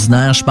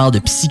extraordinaire. Je parle de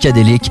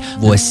psychédélique.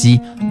 Voici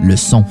le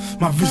son.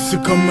 Ma vie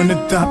c'est comme une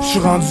étape, je suis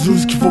rendu où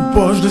ce qu'il faut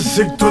pas. Je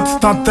sais que toi tu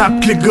t'en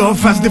tapes, que les gars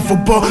fassent des faux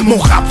pas. Mon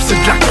rap c'est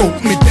de la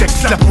coke, mes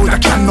textes la peau d'un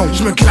canon.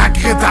 Je me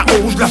claquerai ta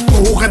haut, je la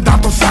fourrais dans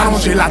ton salon.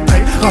 J'ai la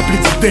tête remplie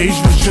d'idées,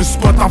 je veux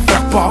juste pas t'en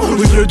faire part. Au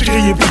lieu de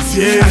crier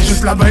pitié,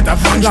 juste la bête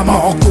avant que la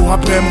mort court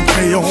après mon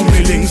crayon.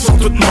 Mes lignes sont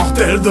toutes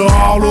mortelles,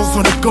 dehors l'eau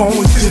sont des cons.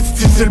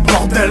 Ici c'est le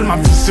bordel. Ma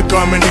vie c'est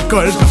comme une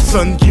école,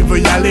 personne qui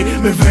veut y aller.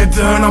 Mais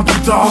 21 ans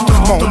plus tard, tout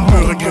le monde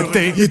peut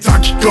regretter. Il est temps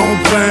qu'ils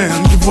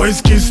comprennent, qu'ils voient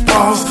ce qui se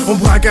passe. On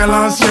braque à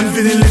l'ancienne,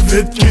 vinyle les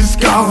vides qui se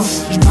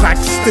cassent. Je braque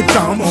si t'es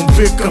tendre, on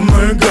pique comme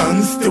un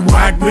gun. Si t'es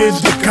wack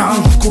bitch,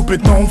 décante, couper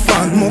ton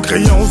fan. Mon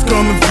crayon c'est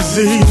comme un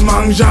fusil, il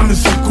manque jamais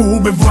sur le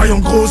coup. Mais voyons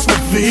grosse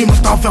fille, moi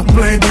t'en faire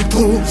plein des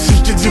trous. Si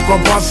je t'ai dit quoi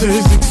penser,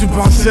 c'est que tu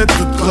pensais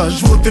toute croche.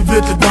 Je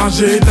t'évite le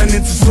danger, t'as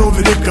de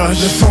sauver des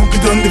coches. Le son qui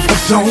donne des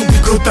frissons,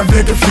 t'écoutes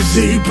avec un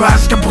fusil.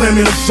 Parce qu'après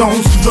mes leçons,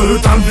 si tu veux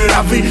t'enlever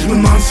la vie, je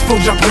me demande s'il faut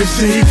que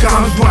j'apprécie.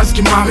 Quand je vois ce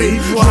qui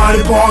m'arrive, je vais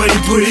aller boire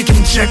les trucs qui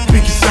me check puis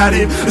qui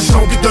s'arrive. Le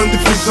son qui donne des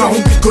frissons,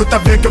 t'écoutes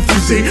avec un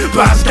fusil.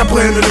 Parce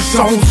qu'après mes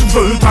leçons, si tu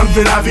veux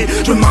t'enlever la vie,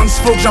 je me demande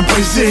s'il faut que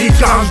j'apprécie.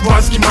 Quand je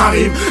vois ce qui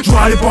m'arrive, je vais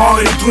aller boire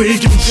les trucs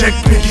qui me check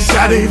puis qui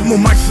s'arrive. Mon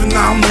max c'est une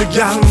arme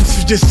légale, même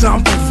si je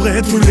descends pour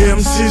vrai, tous les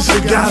MC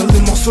s'égalent.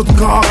 Des morceaux de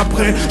corps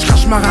après, je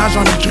crache ma rage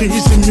en écrit.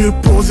 C'est mieux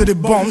poser des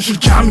bombes, je suis le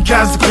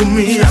kamikaze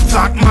commis.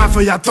 Attaque ma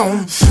feuille à tombe,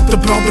 si t'as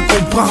peur de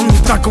comprendre,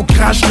 tant qu'on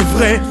crache le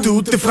vrai.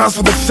 Tous tes frères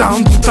sont des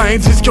cendres, putain ils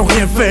disent qu'ils ont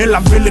rien fait, la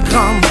ville est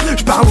grande.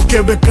 J'parle au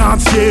Québec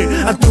entier,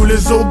 à tous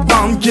les autres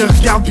bandes qui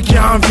regardent pis qui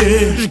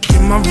envient. J'écris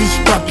ma vie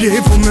sur papier,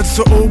 faut mettre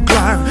ça au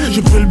clair.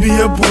 J'ai pris le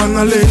billet pour en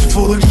aller,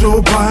 faudrait que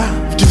j'opère.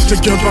 J'dis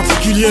quelqu'un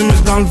particulier, mais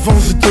dans le fond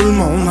c'est tout le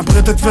monde.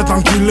 Après t'être fait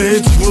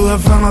enculer, tu voudrais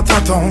faire dans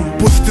ta tombe.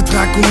 Pousse tes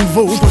tracks au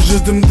niveau, j'pas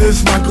juste de me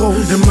dis ma grosse.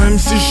 Et même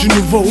si j'suis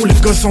nouveau, les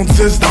gars sont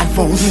 10 dans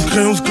fausse. Mon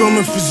crayon c'est comme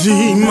un fusil,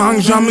 il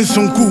manque jamais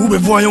son coup. Mais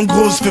voyons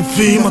grosse fait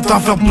fille, m'a t'en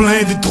faire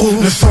plein des trous.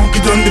 Le son qui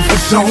donne des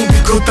frissons,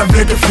 écoute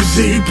avec un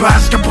fusil.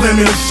 Parce qu'après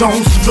mes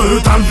leçons, si tu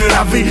veux t'enlever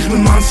la vie, je me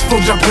demande s'il faut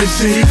que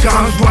j'apprécie.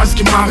 Quand je vois ce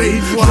qui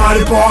m'arrive, je vais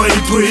aller boire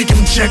les trucs qui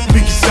me check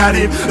puis qui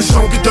s'arrive. Le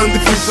son qui donne des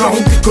frissons,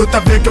 écoute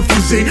avec un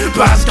fusil.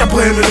 Parce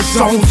qu'après mes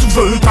leçons, si tu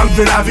veux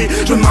t'enlever la vie,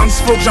 je me demande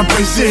s'il faut que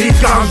j'apprécie.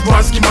 Quand je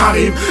vois ce qui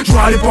m'arrive, je vais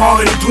aller boire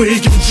les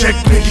trucs qui me check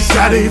puis qui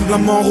s'arrive. La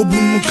mort au bout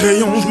de mon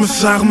crayon, je me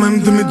sers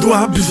même de mes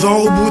doigts. Bizarre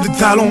au bout des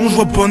talons, je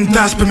vois pas une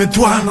tasse mais mes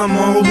toits. La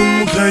mort au bout de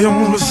mon crayon,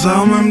 je me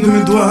sers même de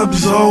mes doigts.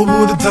 Bizarre au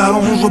bout des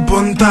talons, je vois pas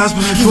une tasse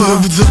mais mes doigts.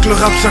 Je vous dire que le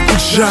rap ça coûte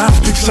cher,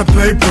 puis que ça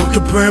paye pas. Que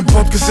peu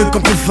importe que c'est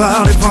qu'on peut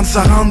faire, les ventes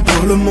ça rentre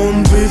pas. Le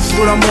monde vit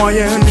sous la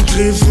moyenne,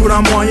 écrive sous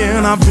la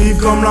moyenne. À vivre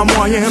comme la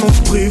moyenne, on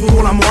se prive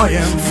pour la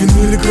moyenne.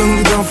 Fini les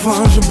conneries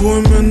d'enfants, j'ai beau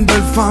aimer une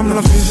belle femme.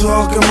 La fille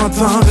sort comme un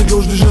temps, les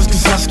gauches de juste que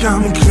ça se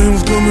calme. Mon crayon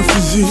c'est comme un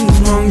fusil,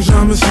 il manque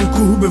jamais son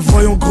coup. Mais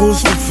voyons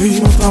grosse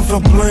fille, on t'en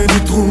faire plein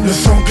des trous. Le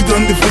son qui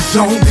donne des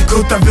frissons,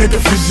 t'écoutes avec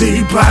un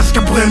fusil. Parce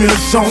qu'après mes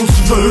leçons,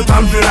 si tu veux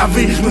t'enlever la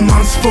vie, je me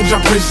demande s'il faut que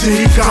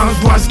j'apprécie. Quand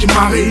je vois ce qui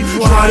m'arrive, je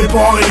vais aller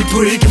boire les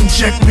trucs qui me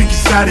check puis qui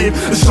s'arrive.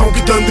 Le son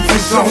qui donne des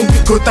frissons,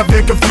 t'écoutes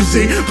avec un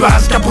fusil.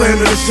 Parce qu'après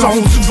mes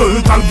leçons, si tu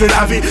veux t'enlever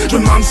la vie, je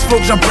me demande s'il faut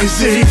que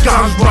j'apprécie.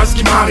 Quand je vois ce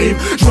qui m'arrive,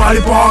 je vais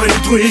aller boire les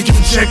trucs qui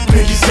me check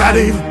puis qui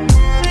s'arrive.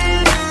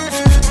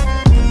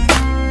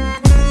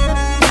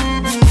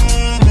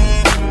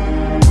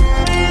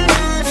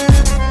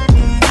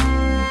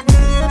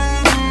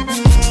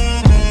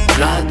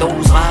 La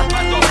dose rap.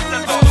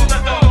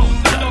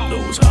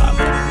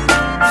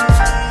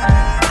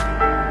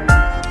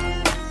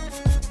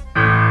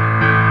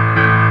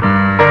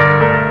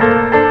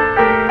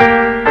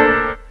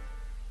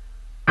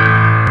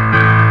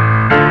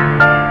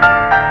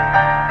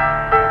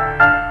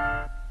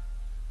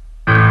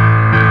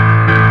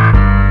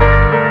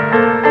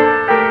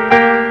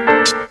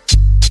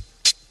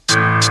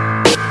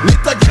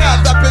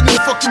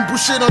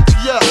 Boucher dans le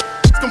tuyau.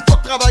 C'est comme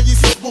fuck travailler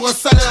ici pour un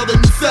salaire de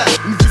misère.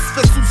 Une vie se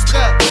fait sous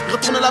stress,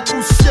 retourner la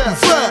poussière.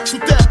 Faire sous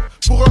terre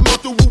pour un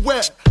manteau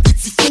ouais, des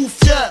petits fous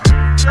fiers.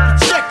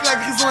 Check la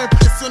grison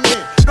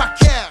impressionnée, pas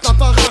care.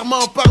 T'entends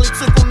rarement parler de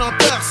ceux qu'on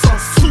enterre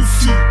sans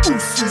souci.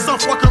 Aussi, sans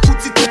fois qu'un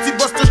outil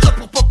boss te chope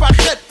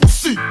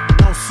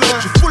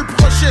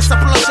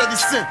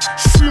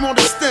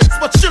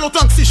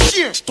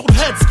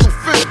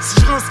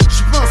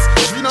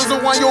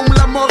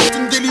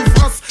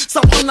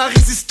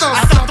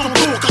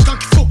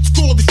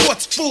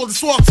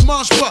tu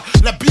manges pas.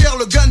 La bière,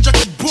 le ganja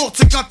qui te bourre,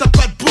 c'est quand t'as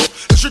pas de bourre.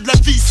 Le jeu de la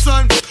vie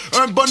sonne,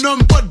 un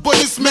bonhomme, pas de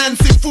bonus, man.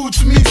 C'est fou,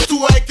 tu mises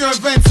tout avec un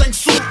 25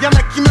 sous. Y'en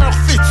a qui meurent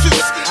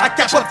fœtus, à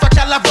capote, fuck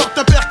à l'avorte,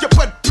 un père qui a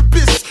pas de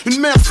pubis. Une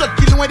mère sotte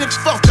qui est loin d'être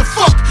forte de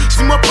fuck.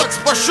 Dis-moi pas que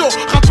c'est pas chaud,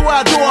 rends-toi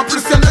à dos. En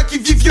plus y'en a qui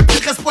vivent vieux puis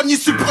restent poignés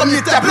sur le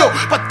premier tableau.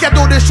 Pas de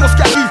cadeau, des choses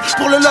qui arrivent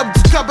pour le lobe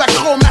du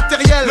tabacro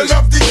matériel. Le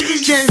lobe des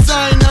gris, 15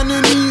 ans, une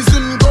analyse,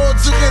 une go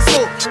du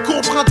réseau.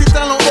 Comprends tes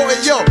talons, oh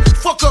et yo,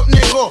 fuck up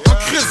négro. En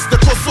crise de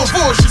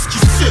Kosovo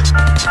jusqu'ici,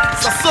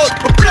 ça saute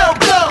au blanc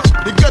blanc.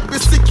 Les gars de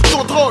BC qui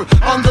contrôlent,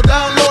 on the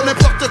down low,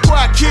 n'importe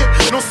quoi, kid.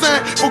 Non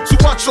sein, faut que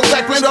tu watch your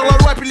back, plein dans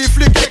la rap puis les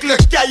flics avec le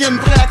Cayenne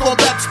prêt à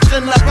combattre. Tu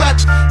traînes la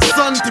patte,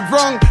 son t'es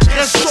wrong,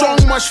 reste strong.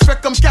 Moi j'fais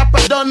comme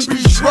Capadon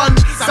puis j'run.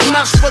 Ça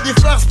marche pas des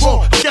farces,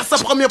 bon, regarde sa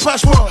première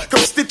page, moi.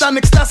 Comme si t'étais en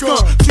extase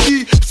quand tu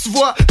lis, tu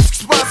vois ce qui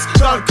se passe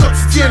dans le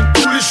quotidien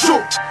tous les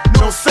jours.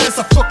 Non sein,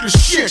 ça fuck le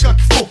chien quand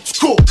il faut que tu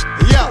cours.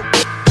 Yeah,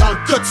 dans le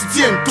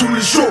quotidien tous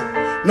les jours.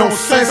 Non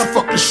sein, ça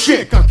fuck le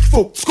chien quand il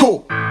faut que tu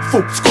cours.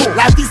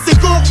 La vie c'est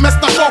court, mais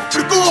c'est encore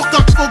plus court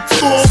quand il faut que tu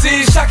cours.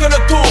 C'est chacun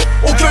le tour,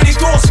 aucun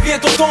détour, c'est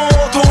bientôt ton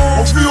tour.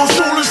 On vit au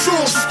jour le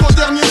jour, jusqu'au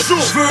dernier jour.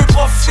 Je veux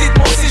profiter de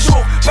mon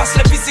séjour, parce que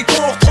la vie c'est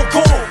court, trop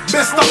court. Mais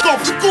c'est encore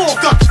plus court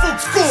quand il faut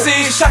que tu cours.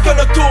 C'est chacun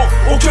le tour,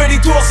 aucun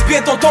détour, c'est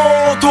bientôt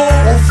ton tour.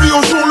 On vit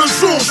au jour le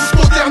jour,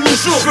 jusqu'au dernier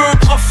jour. Je veux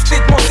profiter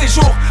de mon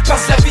séjour,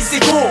 parce que la vie c'est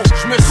court.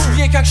 Je me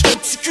souviens quand j'étais un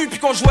petit cul puis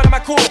qu'on jouait à ma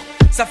cour.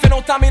 Ça fait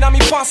longtemps mais dans mes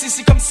pensées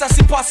c'est comme ça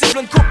c'est passé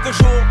plein de coupes de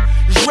jours.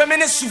 Je jouais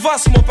mener souvent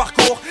sur mon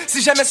parcours.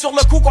 C'est jamais sur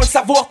le coup qu'on le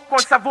savoure.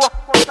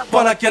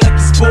 Pendant qu'il y en a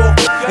qui se bourrent,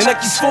 y'en a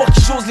qui se fourrent,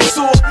 qui j'ose les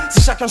sourds.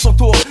 C'est chacun son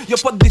tour, y'a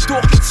pas de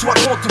détour que tu sois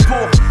contre ou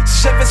pour.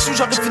 Si j'avais su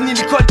j'aurais fini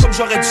l'école comme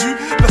j'aurais dû.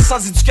 Mais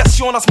sans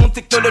éducation dans ce monde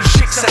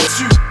technologique ça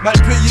tue. Mal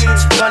payé,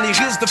 tu prends les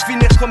risques de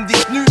finir comme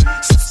détenu.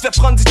 Si tu te fais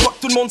prendre dis-toi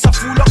que tout le monde s'en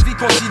fout, leur vie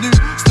continue.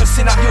 C'est un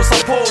scénario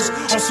sans pause,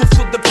 on souffre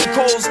toutes de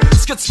psychose.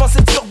 Ce que tu pensais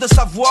être sûr de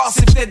savoir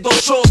c'est peut-être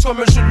d'autres choses comme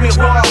un jeu de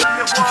miroir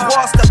qui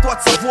croit, c'est à toi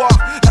de savoir.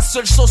 La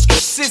seule chose que je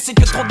sais c'est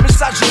que trop de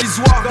messages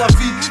illusoires dans la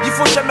vie. Il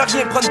faut jamais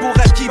rien prendre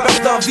pour acquis,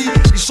 perdre d'envie.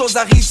 Les choses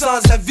arrivent sans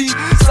avis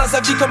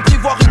comme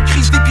prévoir une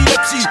crise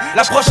d'épilepsie.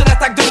 La prochaine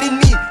attaque de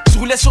l'ennemi. Tu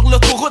roulais sur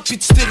l'autoroute puis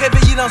tu t'es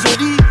réveillé dans un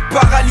lit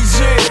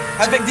paralysé,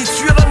 avec des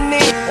tuyaux dans le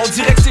nez. On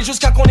dirait que c'est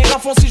juste quand on est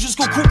renfoncé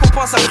jusqu'au cou qu'on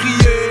pense à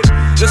prier.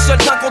 Le seul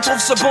temps qu'on trouve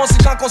ce bon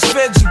c'est quand on se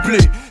fait du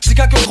blé. C'est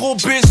quand un gros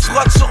B se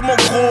frotte sur mon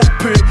gros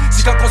P.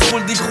 C'est quand on se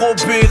roule des gros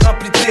B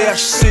remplis de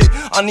THC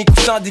en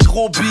écoutant des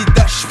gros beats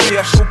d'HP,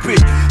 HOP.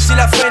 C'est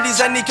la fin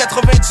des années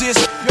 90,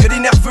 y'a des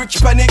nerveux qui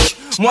paniquent.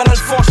 Moi dans le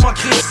fond je m'en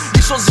crisse.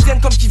 Les choses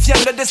viennent comme qu'ils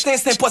viennent, le destin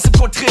c'est impossible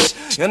qu'on le triche.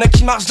 Y'en a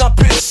qui marchent dans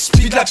la piste,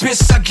 puis de la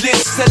piste ça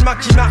glisse. Tellement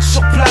qui marchent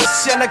sur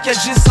place, y'en a qui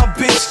agissent en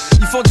bitch.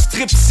 Ils font du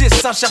striptease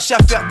sans chercher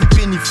à faire des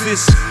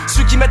bénéfices.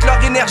 Ceux qui mettent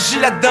leur énergie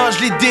là-dedans,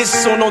 je les dis.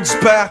 Au nom du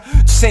Père,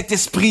 du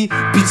Saint-Esprit,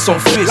 puis de son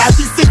Fils. La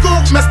vie c'est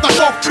court, mais c'est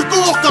encore plus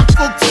court quand il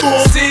faut que tu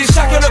cours. C'est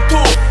chacun le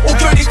tour,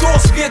 aucun détour,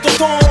 c'est bientôt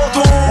ton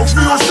tour. On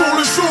vit au jour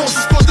le jour,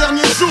 jusqu'au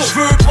dernier jour. Je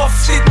veux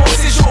profiter de mon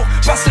séjour,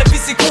 parce que la vie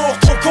c'est court,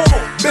 trop court.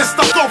 Mais c'est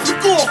encore plus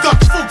court quand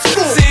il faut que tu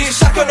cours.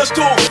 C'est chacun le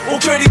tour,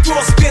 aucun détour,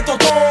 c'est bientôt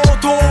ton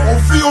tour.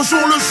 On vit au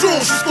jour le jour,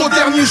 jusqu'au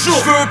dernier jour.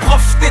 Je veux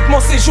profiter de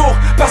mon séjour,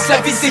 parce que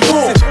la vie c'est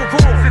court. C'est trop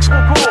court, c'est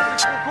trop court.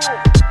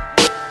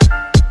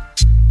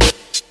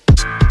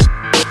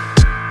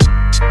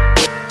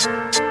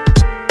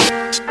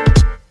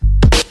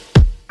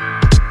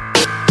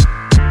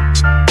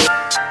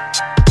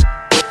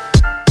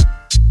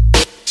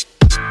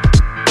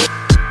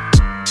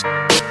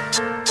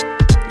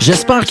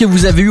 J'espère que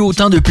vous avez eu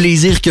autant de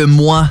plaisir que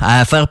moi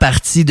à faire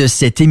partie de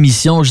cette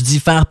émission. Je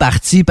dis faire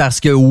partie parce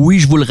que oui,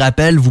 je vous le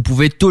rappelle, vous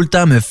pouvez tout le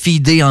temps me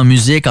feeder en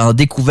musique, en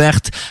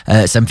découverte.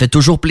 Ça me fait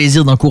toujours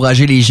plaisir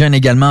d'encourager les jeunes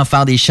également à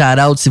faire des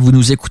shout-outs. Si vous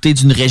nous écoutez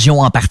d'une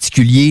région en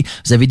particulier,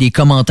 vous avez des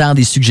commentaires,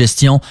 des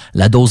suggestions,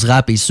 La Dose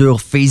Rap est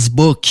sur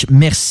Facebook.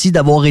 Merci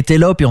d'avoir été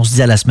là, puis on se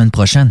dit à la semaine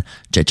prochaine.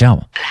 Ciao,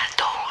 ciao.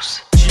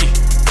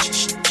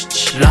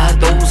 La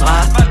dose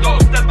rap.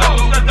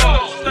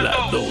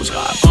 La dose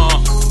rap.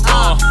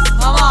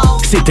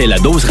 C'était La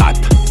Dose Rap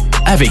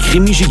avec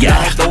Rémi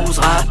Giguère. La dose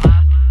rap.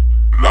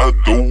 La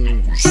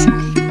dose.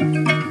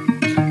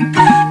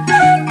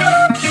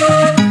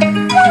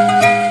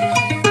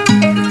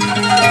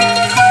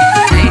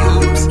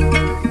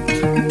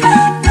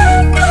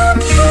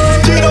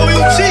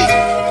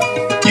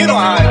 You know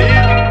how it is.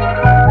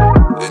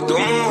 Et dans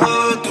mon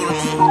hood, tout le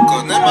monde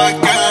connaît ma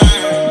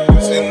gang.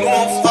 C'est nous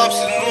on frappe,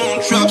 c'est nous on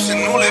trap, c'est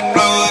nous les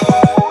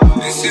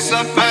blocs. Et si ça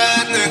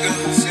pète, nigga,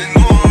 c'est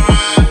nous on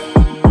rap.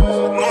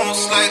 Nous on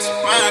slide, c'est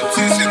pas un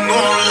petit, c'est nous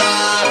on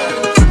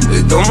live.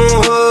 Et dans mon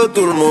hood,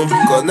 tout le monde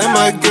connaît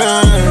ma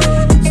gang.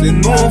 C'est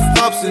nous on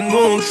frappe, c'est nous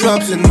on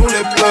trap, c'est nous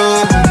les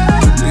blocs.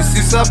 Et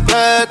si ça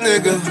pète,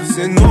 nigga,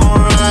 c'est nous on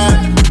rap.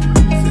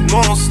 C'est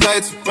nous on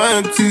slide, c'est pas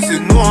un petit, c'est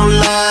nous on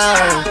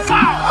live.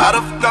 Out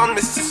of town,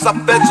 mais si ça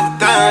pète sur le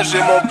terrain, j'ai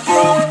mon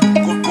bro.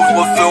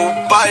 Couvre-feu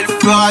ou pas, il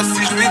fera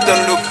si je lui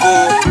donne le go.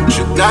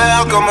 J'suis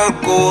derrière comme un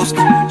ghost.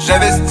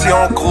 J'investis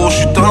en gros,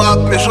 j'suis dans le rap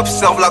mais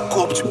j'observe la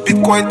courbe du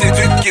bitcoin et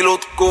du kilo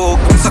de coke.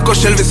 Sa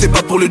coche élevée c'est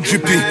pas pour le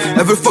drippy.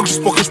 Elle veut fuck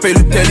juste pour que j'paye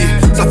le tally.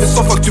 Ça fait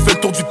 100 fois que tu fais le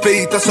tour du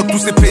pays. T'as sur tous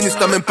ces pénis,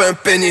 t'as même pas un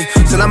penny.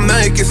 C'est la main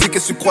et qu'est-ce que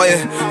tu croyais?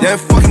 Y'a un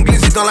fucking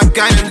glizzy dans la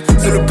Cayenne.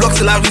 C'est le bloc,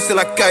 c'est la rue, c'est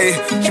la caille.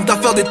 Chiffre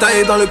d'affaires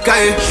détaillé dans le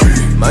cahier.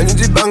 Manu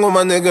dit bango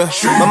ma nigga.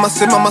 Mama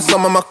c'est mama sa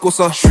mama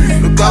cosa.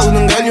 Le gars où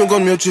nous gagne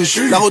gagne mieux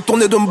tu. La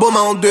retournée de Mboma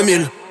en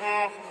 2000.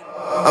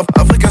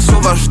 Africain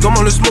sauvage,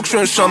 comment le smoke, j'suis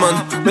un chaman.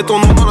 Mets ton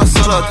nom dans la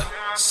salade,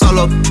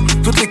 salope.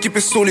 Toute l'équipe est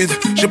solide,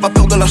 j'ai pas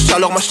peur de la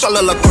chaleur.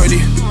 Machallah la Cardi,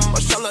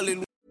 machallah les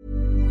loups.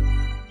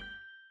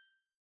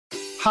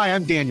 Hi,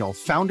 I'm Daniel,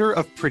 founder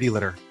of Pretty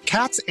Litter.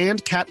 Cats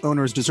and cat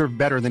owners deserve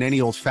better than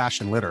any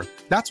old-fashioned litter.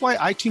 That's why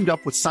I teamed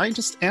up with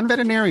scientists and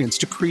veterinarians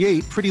to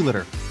create Pretty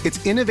Litter.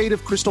 Its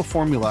innovative crystal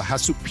formula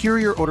has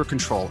superior odor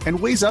control and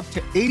weighs up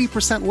to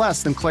 80%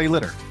 less than clay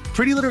litter.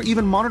 Pretty Litter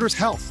even monitors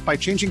health by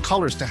changing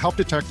colors to help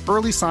detect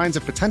early signs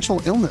of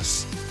potential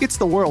illness. It's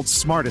the world's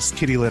smartest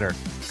kitty litter.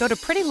 Go to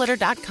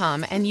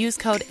prettylitter.com and use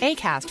code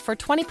ACAST for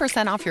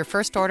 20% off your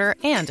first order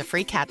and a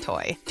free cat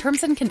toy.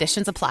 Terms and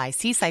conditions apply.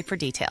 See site for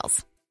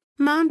details.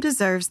 Mom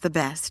deserves the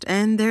best,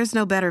 and there's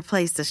no better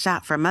place to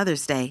shop for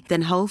Mother's Day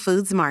than Whole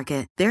Foods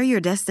Market. They're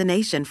your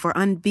destination for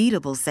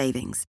unbeatable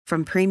savings,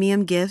 from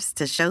premium gifts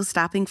to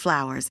show-stopping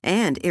flowers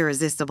and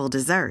irresistible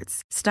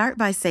desserts. Start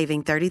by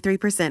saving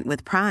 33%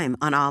 with Prime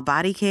on all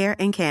body care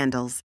and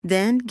candles.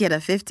 Then get a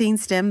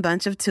 15-stem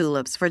bunch of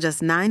tulips for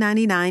just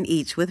 $9.99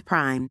 each with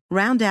Prime.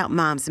 Round out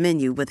Mom's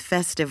menu with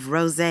festive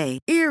rosé,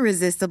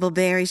 irresistible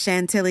berry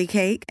chantilly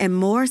cake, and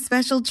more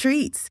special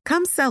treats.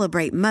 Come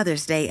celebrate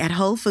Mother's Day at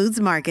Whole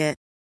Foods Market.